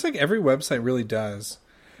section. It looks like every website really does.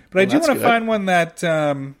 But I do want to find one that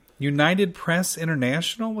United Press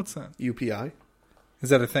International. What's that? UPI. Is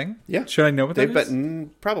that a thing? Yeah. Should I know what that is?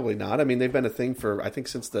 Probably not. I mean, they've been a thing for, I think,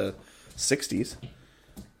 since the 60s.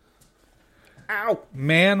 Ow!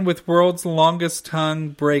 Man with world's longest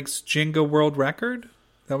tongue breaks Jenga world record.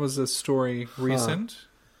 That was a story recent.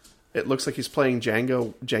 It looks like he's playing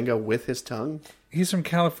Jenga with his tongue. He's from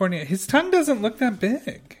California. His tongue doesn't look that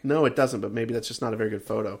big. No, it doesn't, but maybe that's just not a very good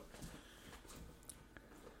photo.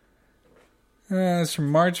 It's from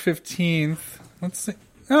March 15th. Let's see.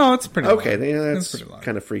 Oh, it's pretty okay, long. That's pretty long.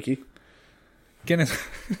 Kind of freaky. Guinness.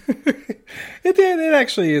 It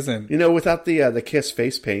actually isn't. Without the Kiss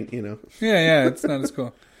face paint, Yeah, it's not as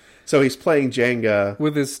cool. So he's playing Jenga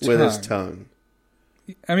with his tongue.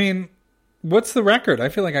 I mean, what's the record? I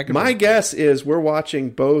feel like I could. My guess is we're watching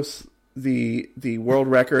both the world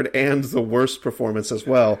record and the worst performance as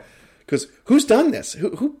well. Because who's done this?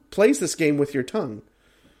 Who plays this game with your tongue?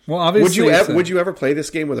 Well, obviously, would you ever play this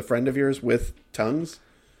game with a friend of yours with tongues?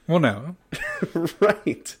 Well, no.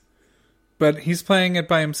 Right. But he's playing it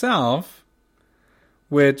by himself,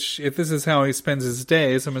 which, if this is how he spends his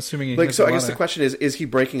days, I'm assuming he So I guess the question is he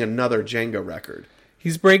breaking another Jenga record?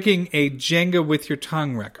 He's breaking a Jenga with your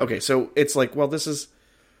tongue record. Okay, so it's like, well, this is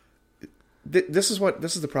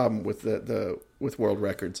the problem with with world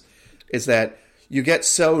records, is that you get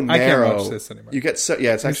so narrow. I can't watch this anymore. You get so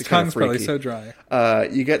it's actually kind of freaky. Probably so dry.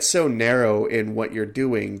 You get so narrow in what you're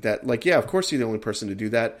doing that, like, yeah, of course you're the only person to do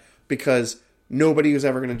that because nobody is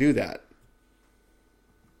ever going to do that.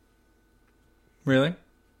 Really?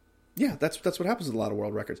 Yeah, that's what happens with a lot of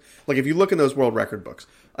world records. Like, if you look in those world record books,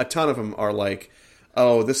 a ton of them are like,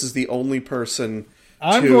 oh, this is the only person.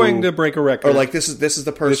 I'm going to break a record. Or like, this is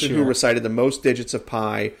the person who recited the most digits of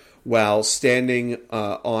pi while standing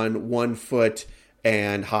on 1 foot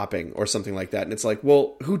and hopping or something like that. And it's like,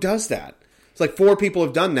 well, who does that? It's like 4 people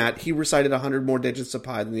have done that. He recited 100 more digits of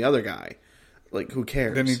pi than the other guy. Like, who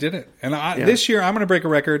cares? Then he did it. And this year, I'm going to break a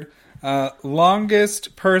record.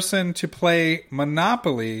 Longest person to play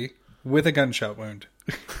Monopoly with a gunshot wound.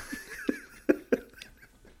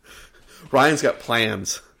 Ryan's got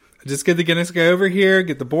plans. Just get the Guinness guy over here,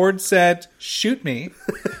 get the board set, shoot me,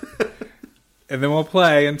 and then we'll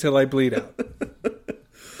play until I bleed out.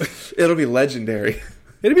 It'll be legendary.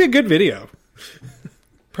 It'll be a good video.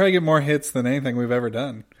 Probably get more hits than anything we've ever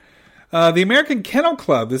done. The American Kennel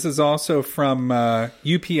Club. This is also from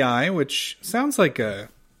UPI, which sounds like it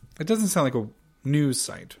doesn't sound like a news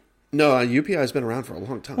site. No, UPI has been around for a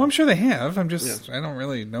long time. Well, I'm sure they have. I don't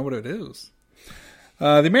really know what it is.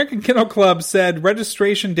 The American Kennel Club said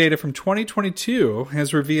registration data from 2022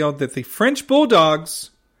 has revealed that the French Bulldogs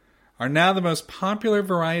are now the most popular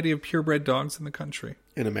variety of purebred dogs in the country.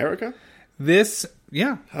 In America?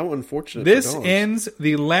 How unfortunate. This ends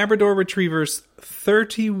the Labrador Retriever's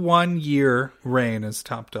 31-year reign as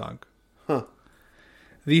top dog. Huh.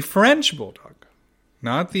 The French Bulldog,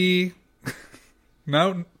 not the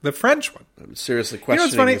French one. I'm seriously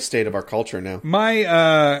questioning the state of our culture now.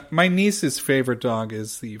 My niece's favorite dog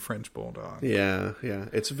is the French Bulldog. Yeah.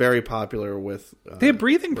 It's very popular with they have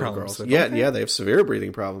breathing problems. Though, they have severe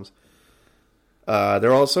breathing problems. They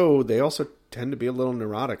also tend to be a little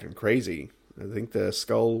neurotic and crazy. I think the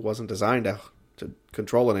skull wasn't designed to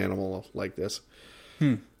control an animal like this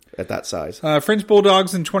at that size. French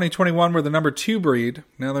Bulldogs in 2021 were the number 2 breed.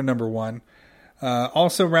 Now they're number 1.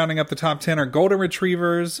 Also rounding up the top 10 are Golden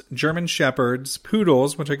Retrievers, German Shepherds,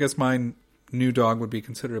 Poodles, which I guess my new dog would be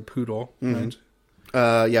considered a poodle, right?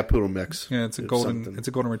 Poodle mix. Yeah, it's a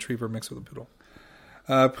golden Retriever mixed with a poodle.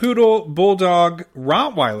 Poodle, Bulldog,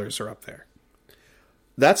 Rottweilers are up there.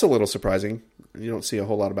 That's a little surprising. You don't see a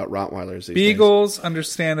whole lot about Rottweilers these Beagles, days.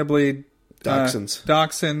 Understandably.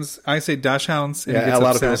 Dachshunds. I say Dachshunds. Yeah, a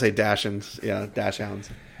lot of people say Dachshunds. Yeah, Dachshunds.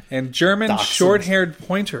 And German short-haired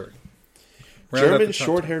pointer. German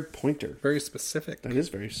short-haired pointer. Very specific. That is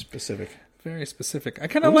very specific. Very specific. I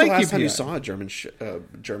kind of like the last time you saw a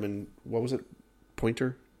German, what was it?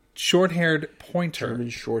 Pointer? Short-haired pointer. German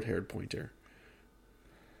short-haired pointer.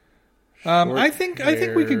 I think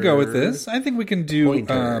we could go with this. I think we can do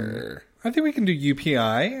I think we can do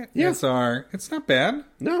UPI. Yeah. It's not bad.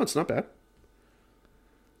 No, it's not bad.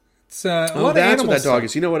 It's that's what that dog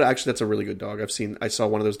is. You know what? Actually, that's a really good dog. I saw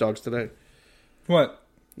one of those dogs today. What?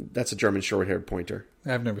 That's a German short-haired pointer.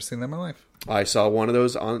 I've never seen that in my life. I saw one of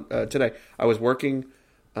those on today. I was working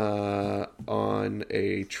on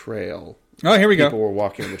a trail. Oh, here we go. People were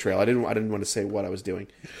walking on the trail. I didn't want to say what I was doing.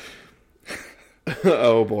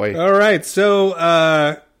 Oh boy! All right,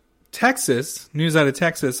 so Texas news out of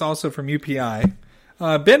Texas, also from UPI.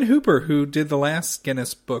 Ben Hooper, who did the last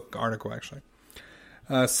Guinness Book article, actually,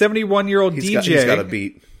 71-year-old DJ. He's got a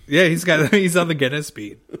beat. Yeah, he's on the Guinness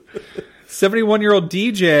beat. 71-year-old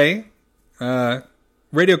DJ,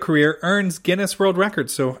 radio career, earns Guinness World Record.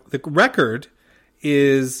 So the record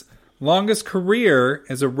is longest career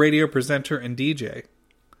as a radio presenter and DJ.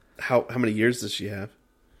 How many years does she have?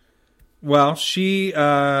 Well,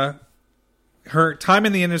 her time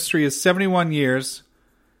in the industry is 71 years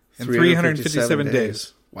and 357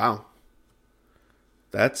 days. Wow.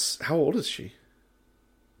 How old is she?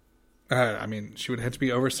 She would have to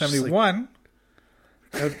be over 71.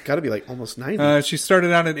 Got to be like almost 90. She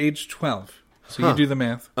started out at age 12. So you do the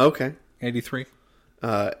math. Okay. 83.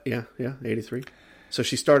 Yeah, 83. So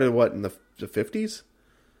she started in the 50s?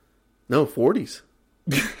 No, 40s.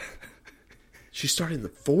 She started in the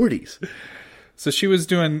 40s. So she was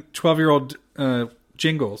doing 12-year-old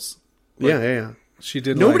jingles. Yeah. She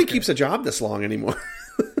did. Nobody keeps a job this long anymore.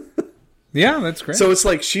 Yeah, that's great. So it's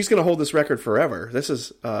like she's going to hold this record forever. This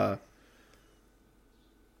is kind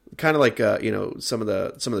of like some of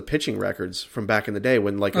the pitching records from back in the day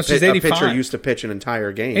when a pitcher used to pitch an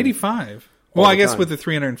entire game. 85. Well, I guess with the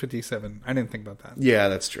 357, I didn't think about that. Yeah,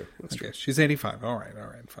 that's true. That's true. She's 85. All right,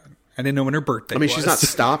 fine. I didn't know when her birthday I mean, was. she's not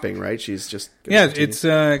stopping, right? She's just... Yeah,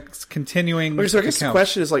 it's continuing. Okay, so I guess the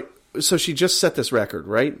question is, like, so she just set this record,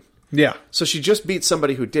 right? Yeah. So she just beat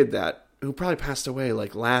somebody who did that, who probably passed away,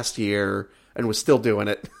 like, last year and was still doing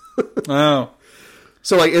it. Oh.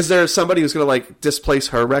 So, like, is there somebody who's going to, like, displace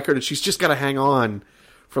her record? And she's just got to hang on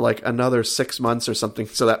for, like, another 6 months or something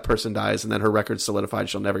so that person dies, and then her record's solidified.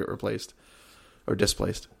 She'll never get replaced or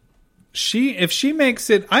displaced. If she makes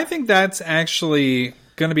it, I think that's actually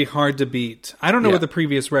going to be hard to beat. I don't know what the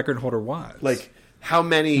previous record holder was. Like, how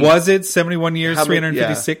many... Was it 71 years,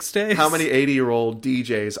 356 days? How many 80-year-old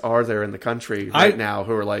DJs are there in the country now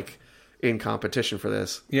who are, like, in competition for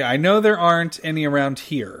this? Yeah, I know there aren't any around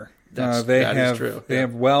here. That is true. They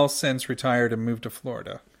have well since retired and moved to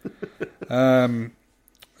Florida.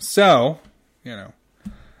 So, you know,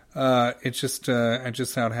 it's just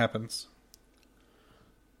how it happens.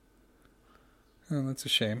 Oh, that's a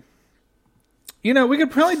shame. You know, we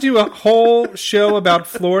could probably do a whole show about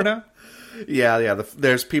Florida. Yeah.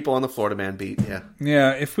 There's people on the Florida Man beat. Yeah,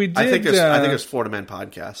 yeah. If we did, I think there's Florida Man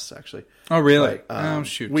podcasts actually. Oh, really? Like, oh,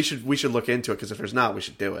 shoot. We should look into it because if there's not, we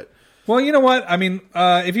should do it. Well, you know what? I mean,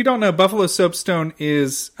 if you don't know, Buffalo Soapstone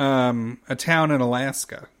is a town in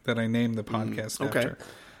Alaska that I named the podcast after.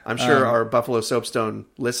 I'm sure our Buffalo Soapstone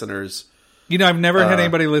listeners... You know, I've never had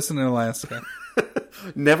anybody listen in Alaska.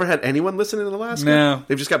 Never had anyone listen in Alaska? No.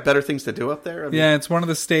 They've just got better things to do up there? I mean... Yeah, it's one of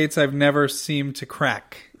the states I've never seemed to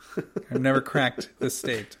crack. I've never cracked the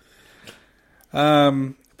state.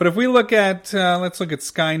 But if we look at... let's look at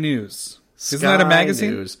Sky News. Isn't that a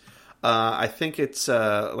magazine? News. I think it's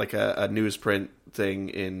like a newsprint thing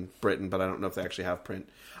in Britain, but I don't know if they actually have print.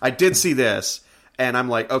 I did see this, and I'm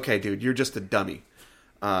like, okay, dude, you're just a dummy.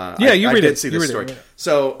 I did see this story.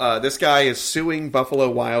 So this guy is suing Buffalo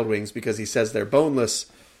Wild Wings because he says their boneless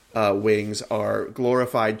wings are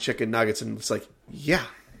glorified chicken nuggets, and it's like, yeah.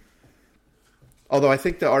 Although I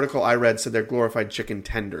think the article I read said they're glorified chicken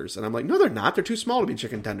tenders, and I'm like, no, they're not. They're too small to be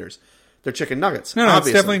chicken tenders. They're chicken nuggets. No, it's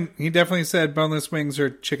he definitely said boneless wings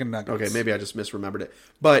are chicken nuggets. Okay, maybe I just misremembered it.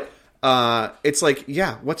 But it's like,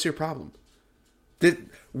 yeah, what's your problem?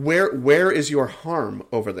 Where is your harm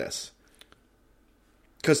over this?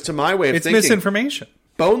 Because to my way of thinking... It's misinformation.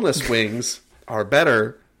 Boneless wings are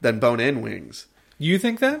better than bone-in wings. You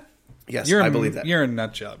think that? Yes, I believe that. You're a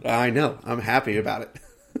nut job. I know. I'm happy about it.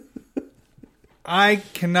 I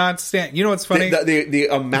cannot stand... You know what's funny? The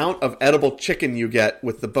amount of edible chicken you get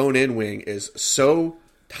with the bone-in wing is so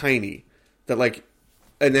tiny that, like...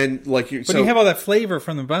 And then, like... But you have all that flavor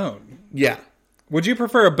from the bone. Yeah. Would you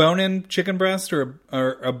prefer a bone-in chicken breast or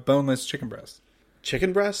a boneless chicken breast?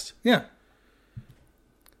 Chicken breast? Yeah.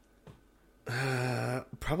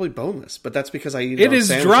 Probably boneless, but that's because I eat it on is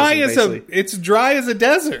dry as it's dry as a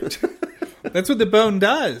desert. That's what the bone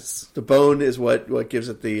does. The bone is what gives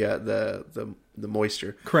it the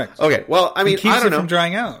moisture. Correct. Okay. Well, I mean, keeps I don't it know. From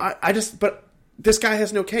drying out. But this guy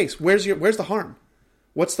has no case. Where's the harm?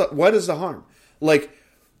 What is the harm? Like,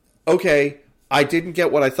 okay, I didn't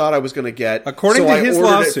get what I thought I was going to get. According to his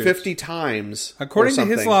lawsuit, 50 times. According to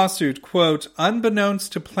his lawsuit, quote,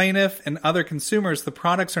 unbeknownst to plaintiff and other consumers, the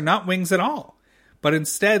products are not wings at all, but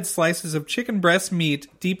instead slices of chicken breast meat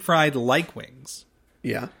deep fried like wings.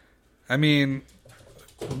 Yeah. I mean,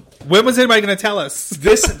 when was anybody going to tell us?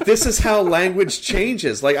 This is how language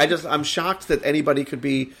changes. Like, I'm shocked that anybody could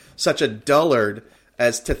be such a dullard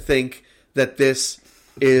as to think that this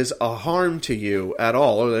is a harm to you at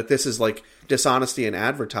all, or that this is like dishonesty in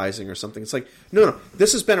advertising or something. It's like, no,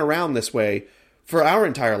 this has been around this way for our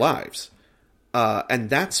entire lives. And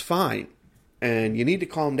that's fine. And you need to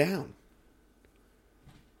calm down.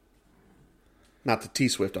 Not the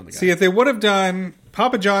T-Swift on the guy. See, if they would have done...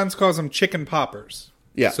 Papa John's calls them chicken poppers.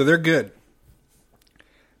 Yeah. So they're good.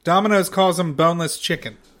 Domino's calls them boneless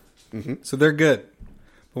chicken. Mm-hmm. So they're good.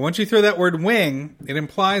 But once you throw that word wing, it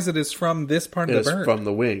implies it is from this part of the bird. From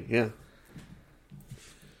the wing, yeah.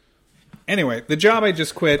 Anyway, the job I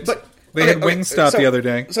just quit, they had Wingstop the other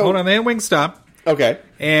day. Hold on, they had Wingstop. Okay.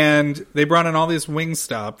 And they brought in all this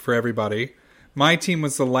Wingstop for everybody. My team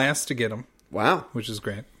was the last to get them. Wow. Which is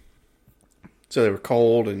great. So they were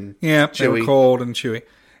cold and chewy. They were cold and chewy.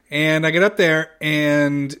 And I get up there,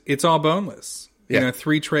 and it's all boneless. Yeah. You know,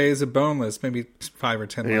 3 trays of boneless, maybe 5 or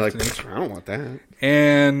 10 and you're left like, in each. I don't want that.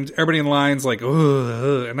 And everybody in line's like,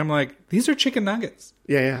 ugh. And I'm like, these are chicken nuggets.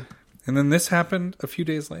 Yeah. And then this happened a few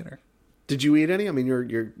days later. Did you eat any? I mean, you're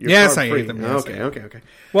yes, carb-free. I ate them. Yes, Okay.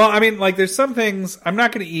 Well, I mean, like, there's some things I'm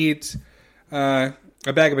not going to eat. A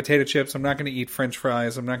bag of potato chips. I'm not going to eat French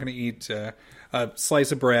fries. I'm not going to eat a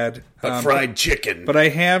slice of bread. But fried chicken. But I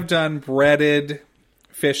have done breaded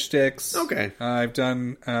fish sticks. Okay. I've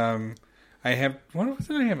done I have what was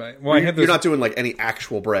it I have? Well, I had this. You're not doing like any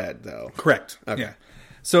actual bread though. Correct. Okay. Yeah.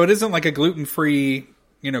 So it isn't like a gluten-free,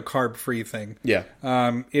 carb-free thing. Yeah.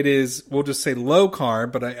 It is. We'll just say low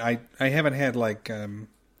carb, but I haven't had like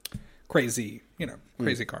crazy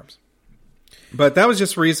carbs. But that was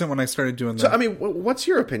just recent when I started doing that. So I mean, what's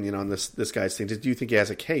your opinion on this guy's thing? Do you think he has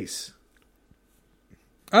a case?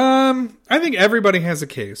 I think everybody has a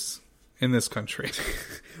case in this country.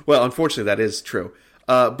 Well, unfortunately, that is true.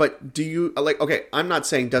 But do you okay, I'm not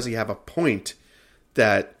saying does he have a point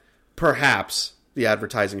that perhaps the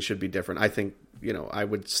advertising should be different. I think, I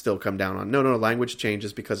would still come down on, no, language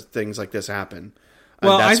changes because things like this happen.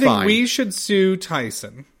 Well, that's I think fine. we should sue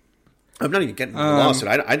Tyson. I'm not even getting the lawsuit.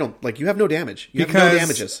 I don't, you have no damage. You have no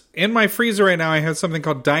damages. In my freezer right now, I have something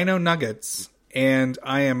called Dino Nuggets, and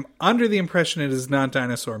I am under the impression it is not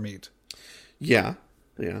dinosaur meat. Yeah.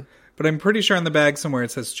 But I'm pretty sure on the bag somewhere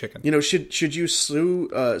it says chicken. Should you sue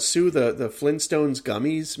the Flintstones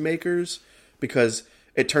gummies makers because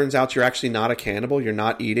it turns out you're actually not a cannibal. You're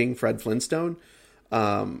not eating Fred Flintstone.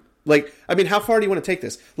 How far do you want to take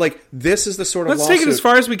this? This is the sort of Let's lawsuit. take it as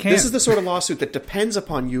far as we can. This is the sort of lawsuit that depends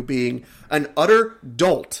upon you being an utter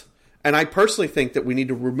dolt. And I personally think that we need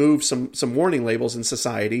to remove some warning labels in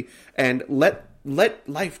society and let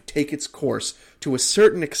life take its course to a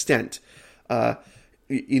certain extent.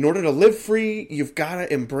 In order to live free, you've got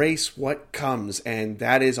to embrace what comes, and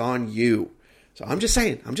that is on you. So I'm just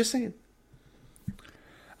saying.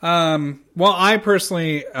 Well, I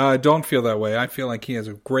personally don't feel that way. I feel like he has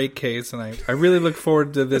a great case, and I really look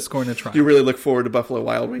forward to this going to trial. You really look forward to Buffalo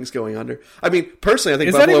Wild Wings going under? I mean, personally, I think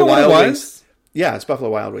Is Buffalo that even Wild what it Wings... was? Yeah, it's Buffalo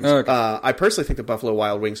Wild Wings. Okay. I personally think the Buffalo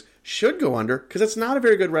Wild Wings should go under because it's not a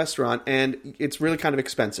very good restaurant, and it's really kind of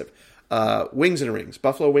expensive. Wings and Rings.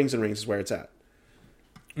 Buffalo Wings and Rings is where it's at.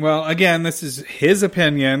 Well, again, this is his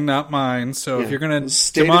opinion, not mine. So if you're going to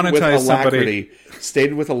demonetize somebody...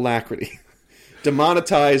 Stated with alacrity.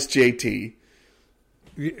 Demonetize JT.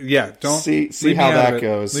 Yeah, don't... See how that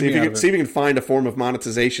goes. See if you can find a form of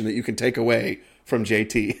monetization that you can take away from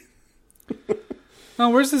JT. Oh,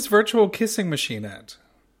 where's this virtual kissing machine at?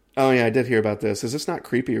 Oh, yeah, I did hear about this. Is this not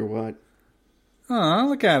creepy or what? Oh,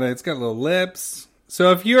 look at it. It's got little lips.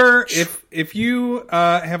 So if you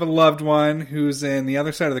have a loved one who's in the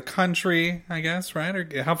other side of the country, I guess, right?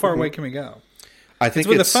 Or how far away can we go? I think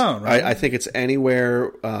it's with a phone, right? I think it's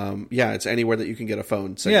anywhere. It's anywhere that you can get a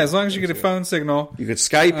phone signal. Yeah, as long as you get a phone signal. You could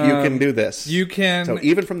Skype. You can do this. You can. So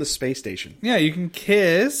even from the space station. Yeah, you can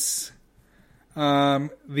kiss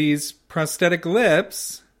these prosthetic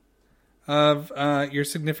lips of your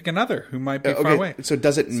significant other who might be far away. So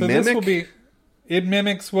does it mimic? This will be. It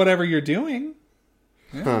mimics whatever you're doing.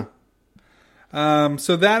 Yeah. Huh.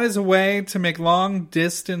 So that is a way to make long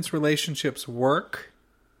distance relationships work.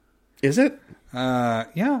 Is it? Yeah.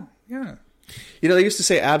 They used to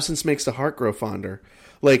say absence makes the heart grow fonder.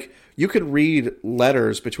 You could read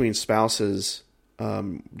letters between spouses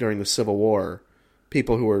during the Civil War,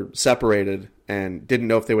 people who were separated and didn't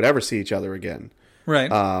know if they would ever see each other again.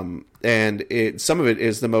 Right. And some of it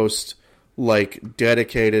is the most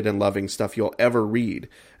dedicated and loving stuff you'll ever read.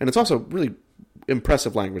 And it's also really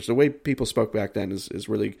impressive language. The way people spoke back then is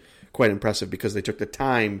really quite impressive because they took the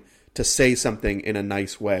time to say something in a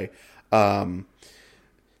nice way. I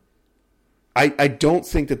don't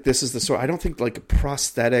think that this is the sort. I don't think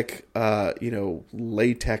prosthetic,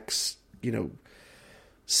 latex,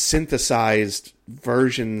 synthesized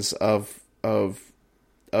versions of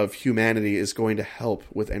humanity is going to help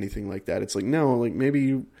with anything like that. It's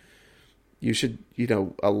maybe you should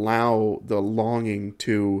allow the longing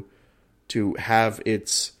to have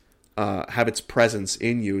its presence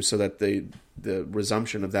in you, so that the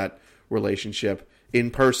resumption of that relationship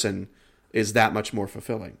in person is that much more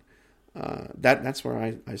fulfilling. That's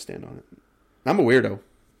where I stand on it. I'm a weirdo.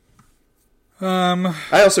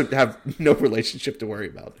 I also have no relationship to worry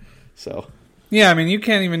about. So yeah, I mean, you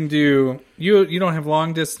can't even do you don't have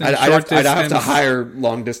long distance. I'd have to hire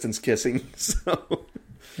long distance kissing. So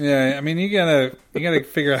yeah, I mean, you gotta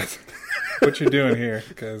figure out what you're doing here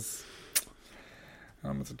because I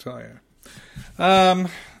don't know what to tell you.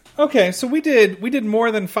 Okay, so we did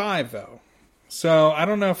more than 5 though. So I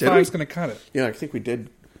don't know if 5's going to cut it. Yeah, I think we did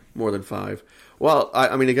more than 5. Well,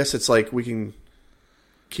 I mean, I guess it's we can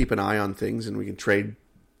keep an eye on things and we can trade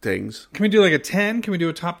things. Can we do a 10? Can we do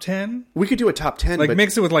a top 10? We could do a top 10. But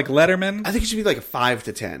mix it with Letterman? I think it should be a 5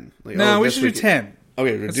 to 10. No, we should do 10.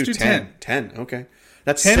 Okay, let's do 10. 10, okay.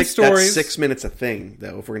 That's 10 stories. That's 6 minutes a thing,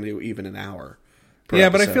 though, if we're going to do even an hour. Yeah,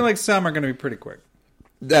 but I feel like some are going to be pretty quick.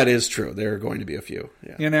 That is true. There are going to be a few.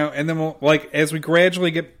 Yeah. And then we'll, as we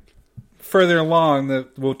gradually get further along,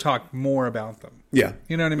 we'll talk more about them. Yeah.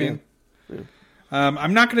 You know what I mean?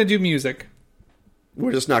 I'm not going to do music.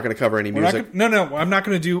 We're just not going to cover any We're not music. no, I'm not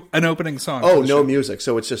going to do an opening song. Oh, for the no show. music.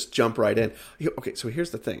 So it's just jump right in. Okay, so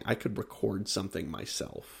here's the thing. I could record something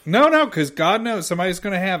myself. No, because God knows somebody's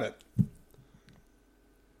going to have it.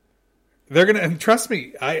 They're going to, and trust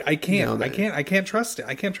me, I can't. No, I can't trust it.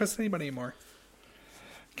 I can't trust anybody anymore.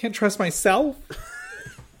 I can't trust myself.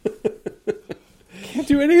 Can't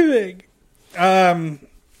do anything.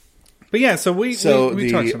 But yeah, so we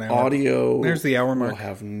talked an hour. Audio. There's the hour mark. Will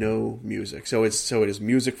have no music, so it is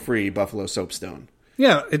music free. Buffalo Soapstone.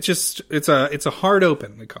 Yeah, it's a hard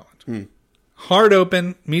open, we call it. Hard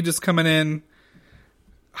open. Me just coming in,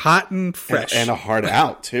 hot and fresh, and a hard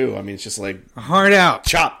out too. I mean, it's just like a hard out.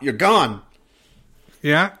 Chop, you're gone.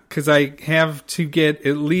 Yeah, because I have to get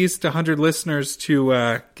at least 100 listeners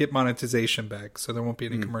to get monetization back, so there won't be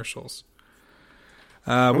any commercials,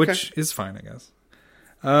 which is fine, I guess.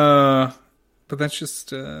 But that's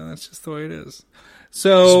just the way it is.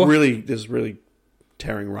 So this is really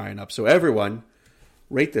tearing Ryan up. So everyone,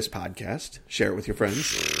 rate this podcast, share it with your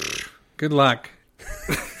friends. Good luck.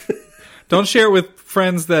 Don't share it with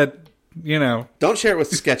friends that, Don't share it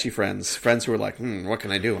with sketchy friends who are like, what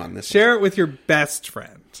can I do on this? Share it with your best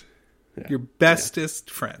friend. Yeah. Your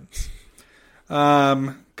bestest friends.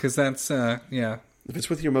 Because that's, If it's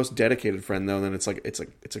with your most dedicated friend, though, then it's like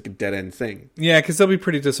a dead end thing. Yeah, because they'll be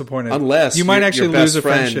pretty disappointed. Unless you might actually your best lose a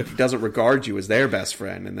friend friendship. doesn't regard you as their best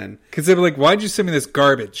friend, and then because they'll be like, "Why'd you send me this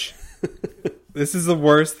garbage? This is the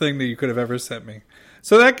worst thing that you could have ever sent me."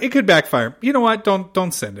 So that it could backfire. You know what?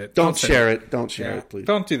 Don't send it. Don't share it. Don't share it, please.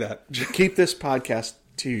 Don't do that. Keep this podcast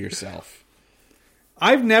to yourself.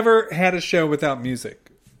 I've never had a show without music,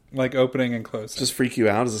 like opening and closing. Just freak you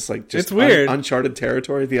out? Is this like just it's weird. Uncharted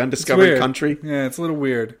territory, the undiscovered country? Yeah, it's a little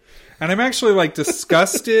weird. And I'm actually like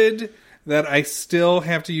disgusted that I still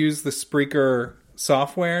have to use the Spreaker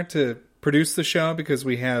software to produce the show because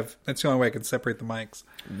that's the only way I can separate the mics.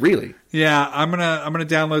 Really? Yeah, I'm gonna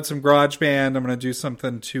download some GarageBand. I'm gonna do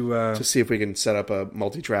something to see if we can set up a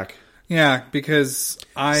multi-track. Yeah, because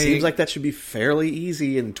seems like that should be fairly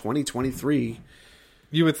easy in 2023.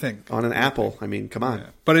 You would think on an Apple. I mean, come on. Yeah.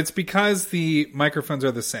 But it's because the microphones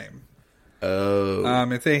are the same.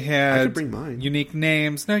 Oh. If they had I could bring mine. Unique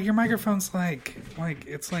names. No, your microphone's like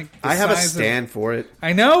it's like the I have a size stand for it.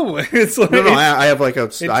 I know. It's like no. I have like a.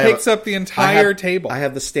 It takes up the entire table. I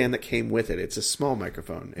have the stand that came with it. It's a small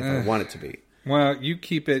microphone if I want it to be. Well, you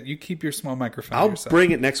keep it. You keep your small microphone. I'll yourself. bring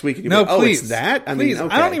it next week. And no, go, please. It's that. I please. mean,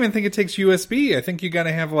 okay. I don't even think it takes USB. I think you got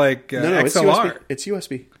to have like XLR. It's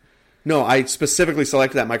USB. No, I specifically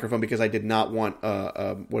selected that microphone because I did not want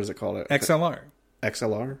what is it called? XLR.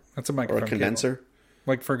 XLR. That's a microphone. Or a condenser. Cable.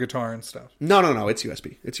 Like for guitar and stuff. No. It's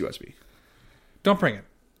USB. It's USB. Don't bring it.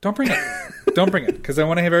 Don't bring it. Don't bring it because I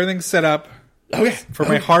want to have everything set up. Okay. For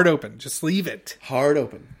my hard open. Just leave it. Hard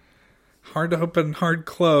open. Hard open, hard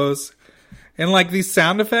close. And like these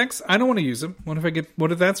sound effects, I don't want to use them. What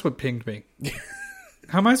if that's what pinged me?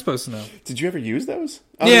 How am I supposed to know? Did you ever use those?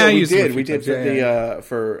 Yeah, no, I used them. We did for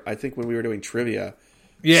for I think when we were doing trivia.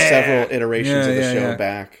 Yeah. Several iterations of the show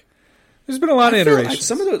back. There's been a lot of iterations.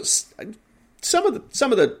 Some of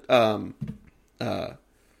the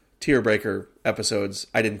tier breaker episodes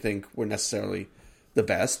I didn't think were necessarily the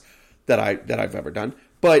best that I've ever done,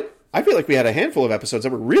 but I feel like we had a handful of episodes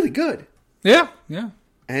that were really good. Yeah.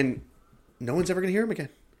 And no one's ever going to hear them again.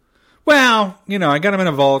 Well, I got them in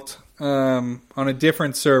a vault on a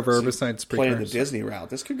different server besides Spreaker. Playing the Disney route.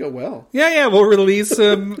 This could go well. Yeah. We'll release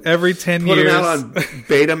them every 10 Put years. them out on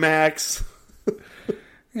Betamax.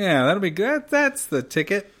 Yeah, that'll be good. That's the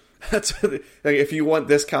ticket. That's if you want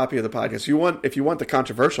this copy of the podcast. If you want the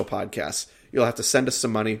controversial podcast, you'll have to send us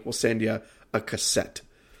some money. We'll send you a cassette.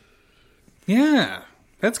 Yeah,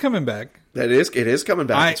 that's coming back. It is coming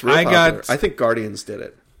back. It's real popular. I think Guardians did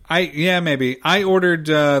it. Maybe. I ordered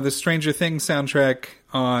the Stranger Things soundtrack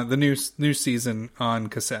on the new season on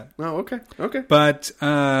cassette. Oh, okay. But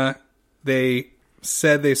they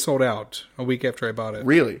said they sold out a week after I bought it.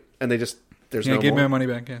 Really? And there's no give more? me my money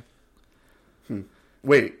back. Yeah.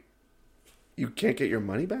 Wait. You can't get your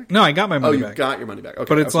money back? No, I got my money back. Oh, you got your money back. Okay.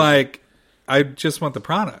 But it's like, I just want the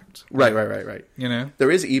product. Right.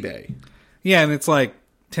 There is eBay. Yeah, and it's like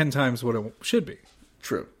 10 times what it should be.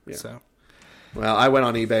 True. Yeah. So. Well, I went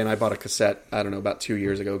on eBay and I bought a cassette, I don't know, about 2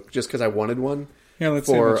 years ago, just because I wanted one. Yeah, let's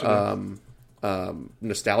for see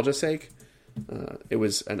nostalgia's sake. It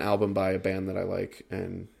was an album by a band that I like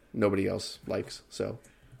and nobody else likes. So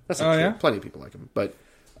that's not true. Yeah? Plenty of people like them. But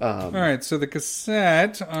all right, so the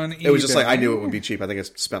cassette on eBay. It was just like I knew it would be cheap. I think I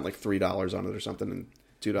spent like $3 on it or something and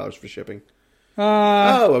 $2 for shipping.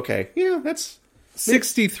 Oh, okay. Yeah, that's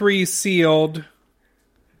 63 sealed.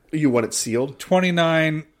 You want it sealed?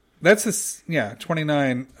 29. That's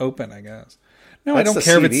 29 open, I guess. No, I That's don't the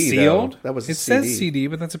care if it's CD, sealed. though. That was it a CD. says CD,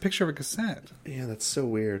 but that's a picture of a cassette. Yeah, that's so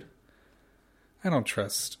weird. I don't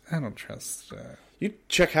trust. You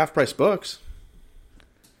check Half Price Books.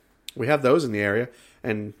 We have those in the area,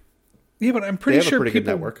 and Yeah, but I'm pretty have a sure pretty good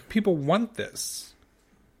network. people want this.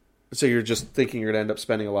 so you're just thinking you're going to end up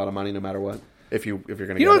spending a lot of money no matter what. If you're going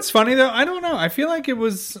to, You know what's funny though? I don't know. I feel like it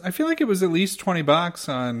was at least $20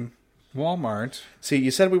 on Walmart. See, you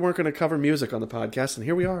said we weren't going to cover music on the podcast, and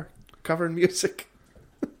here we are covering music.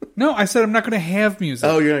 No, I said I'm not going to have music.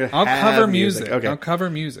 Oh, you're not gonna I'll have cover music. music. Okay. I'll cover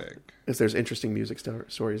music. If there's interesting music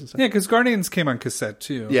stories and stuff. Yeah, because Guardians came on cassette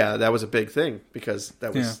too. Yeah, that was a big thing because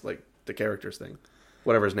that was Yeah. like the character's thing,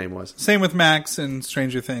 whatever his name was. Same with Max and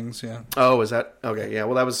Stranger Things. Yeah. Oh, is that okay? Yeah,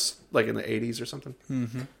 well, that was like in the '80s or something.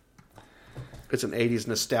 Mm-hmm. It's an '80s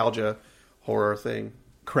nostalgia horror thing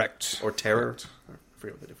Correct. or terror. I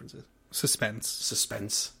forget what the difference is. Suspense.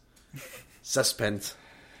 Suspense.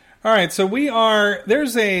 All right, so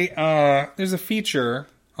there's a feature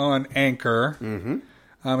on Anchor. Mm-hmm.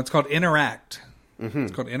 It's called Interact. Mm-hmm.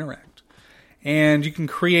 It's called Interact, and you can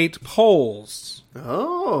create polls.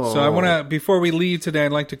 Oh, So I want to, before we leave today,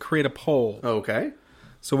 I'd like to create a poll. Okay,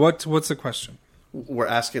 So what's the question? we're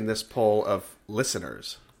asking this poll of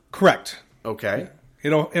listeners. Correct. Okay,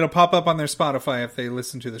 It'll pop up on their Spotify if they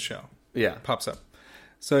listen to the show. yeah. Pops up.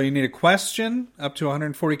 So you need a question up to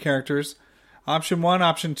 140 characters. Option 1,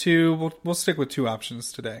 option 2. We'll stick with 2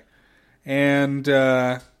 options today, and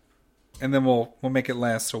then we'll make it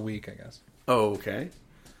last a week, I guess. Okay.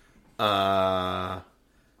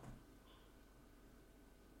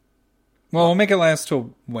 Well, we'll make it last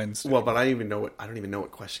till Wednesday. Well, but I don't even know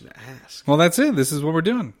what question to ask. Well, that's it. This is what we're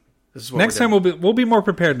doing. This is what Next we're time doing. we'll be more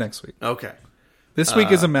prepared next week. Okay. This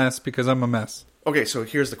week is a mess because I'm a mess. Okay, so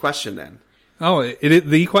here's the question then. Oh, it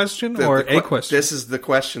the question or a que- question? This is the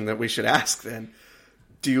question that we should ask then.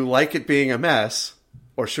 Do you like it being a mess,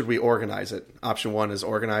 or should we organize it? Option 1 is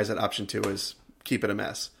organize it. Option 2 is keep it a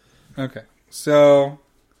mess. Okay, so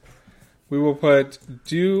we will put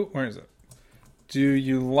where is it? Do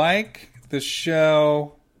you like the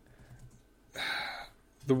show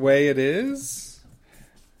the way it is?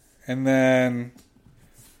 And then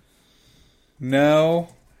no,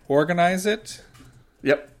 organize it.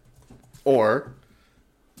 Yep. Or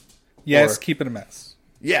Yes, Or- keep it a mess.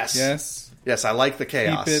 yes. Yes, Yes, I like the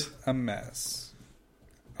chaos. keep it a mess.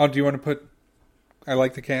 Oh, do you want to put I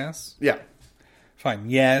like the chaos? Yeah. Fine.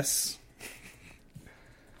 Yes.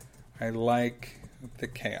 I like the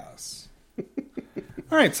chaos.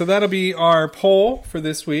 All right, so that'll be our poll for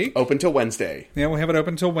this week. Open till Wednesday. Yeah, we'll have it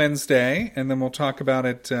open till Wednesday, and then we'll talk about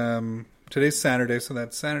it. Today's Saturday, so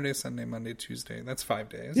that's Saturday, Sunday, Monday, Tuesday. That's 5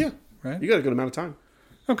 days. Yeah. Right? You got a good amount of time.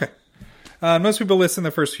 Okay. Most people listen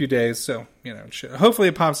the first few days, so hopefully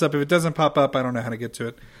it pops up. If it doesn't pop up, I don't know how to get to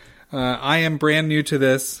it. I am brand new to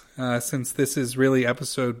this, since this is really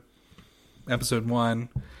episode 1.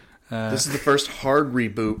 This is the first hard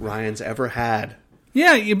reboot Ryan's ever had.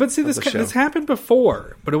 Yeah, but see, the show. this happened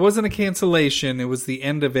before, but it wasn't a cancellation. It was the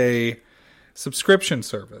end of a subscription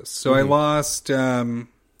service. So I lost a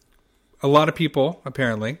lot of people,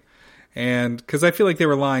 apparently, and because I feel like they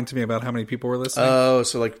were lying to me about how many people were listening. Oh,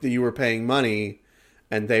 so like you were paying money,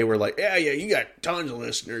 and they were like, "Yeah, you got tons of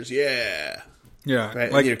listeners, yeah." Yeah,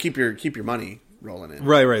 Right? like keep your money rolling in.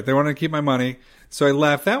 right. They wanted to keep my money, so I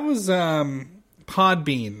left. That was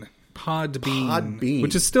Podbean,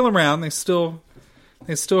 which is still around. They still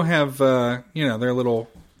have their little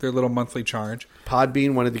monthly charge.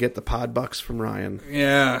 Podbean wanted to get the pod bucks from Ryan.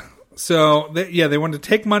 Yeah. So they wanted to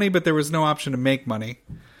take money, but there was no option to make money.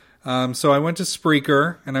 So I went to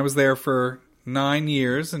Spreaker, and I was there for 9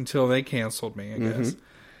 years until they canceled me, I guess.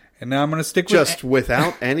 And now I'm going to stick with Just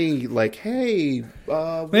without any like, hey,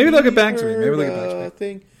 maybe they'll get back to me. Maybe they'll get back to me.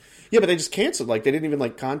 Thing. Yeah, but they just canceled. Like they didn't even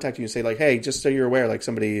like contact you and say like, hey, just so you're aware, like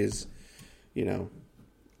somebody is, rather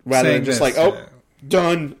Saying than just this, like, oh,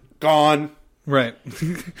 done, gone, right,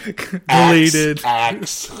 deleted.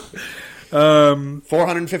 Axe.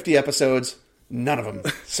 450 episodes, none of them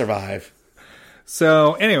survive.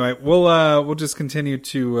 So anyway, we'll just continue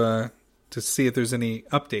to see if there's any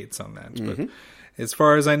updates on that. But as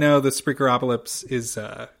far as I know, the Spreakeropolis is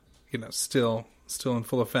still in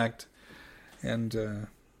full effect, and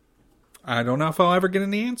I don't know if I'll ever get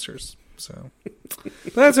any answers. So,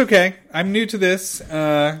 but that's okay. I'm new to this,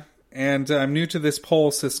 and I'm new to this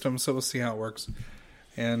poll system, so we'll see how it works.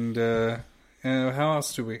 And how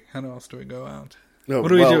else do we go out? No, What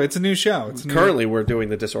do we do? It's a new show. Currently, we're doing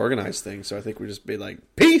the disorganized thing, so I think we just be like,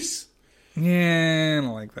 peace. Yeah, I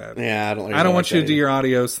don't like that. Yeah, I don't. Really I don't like want you that to do either. your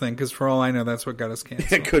audios thing because for all I know, that's what got us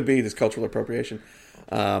canceled. It could be this cultural appropriation.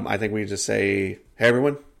 I think we just say, "Hey,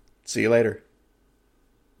 everyone, see you later."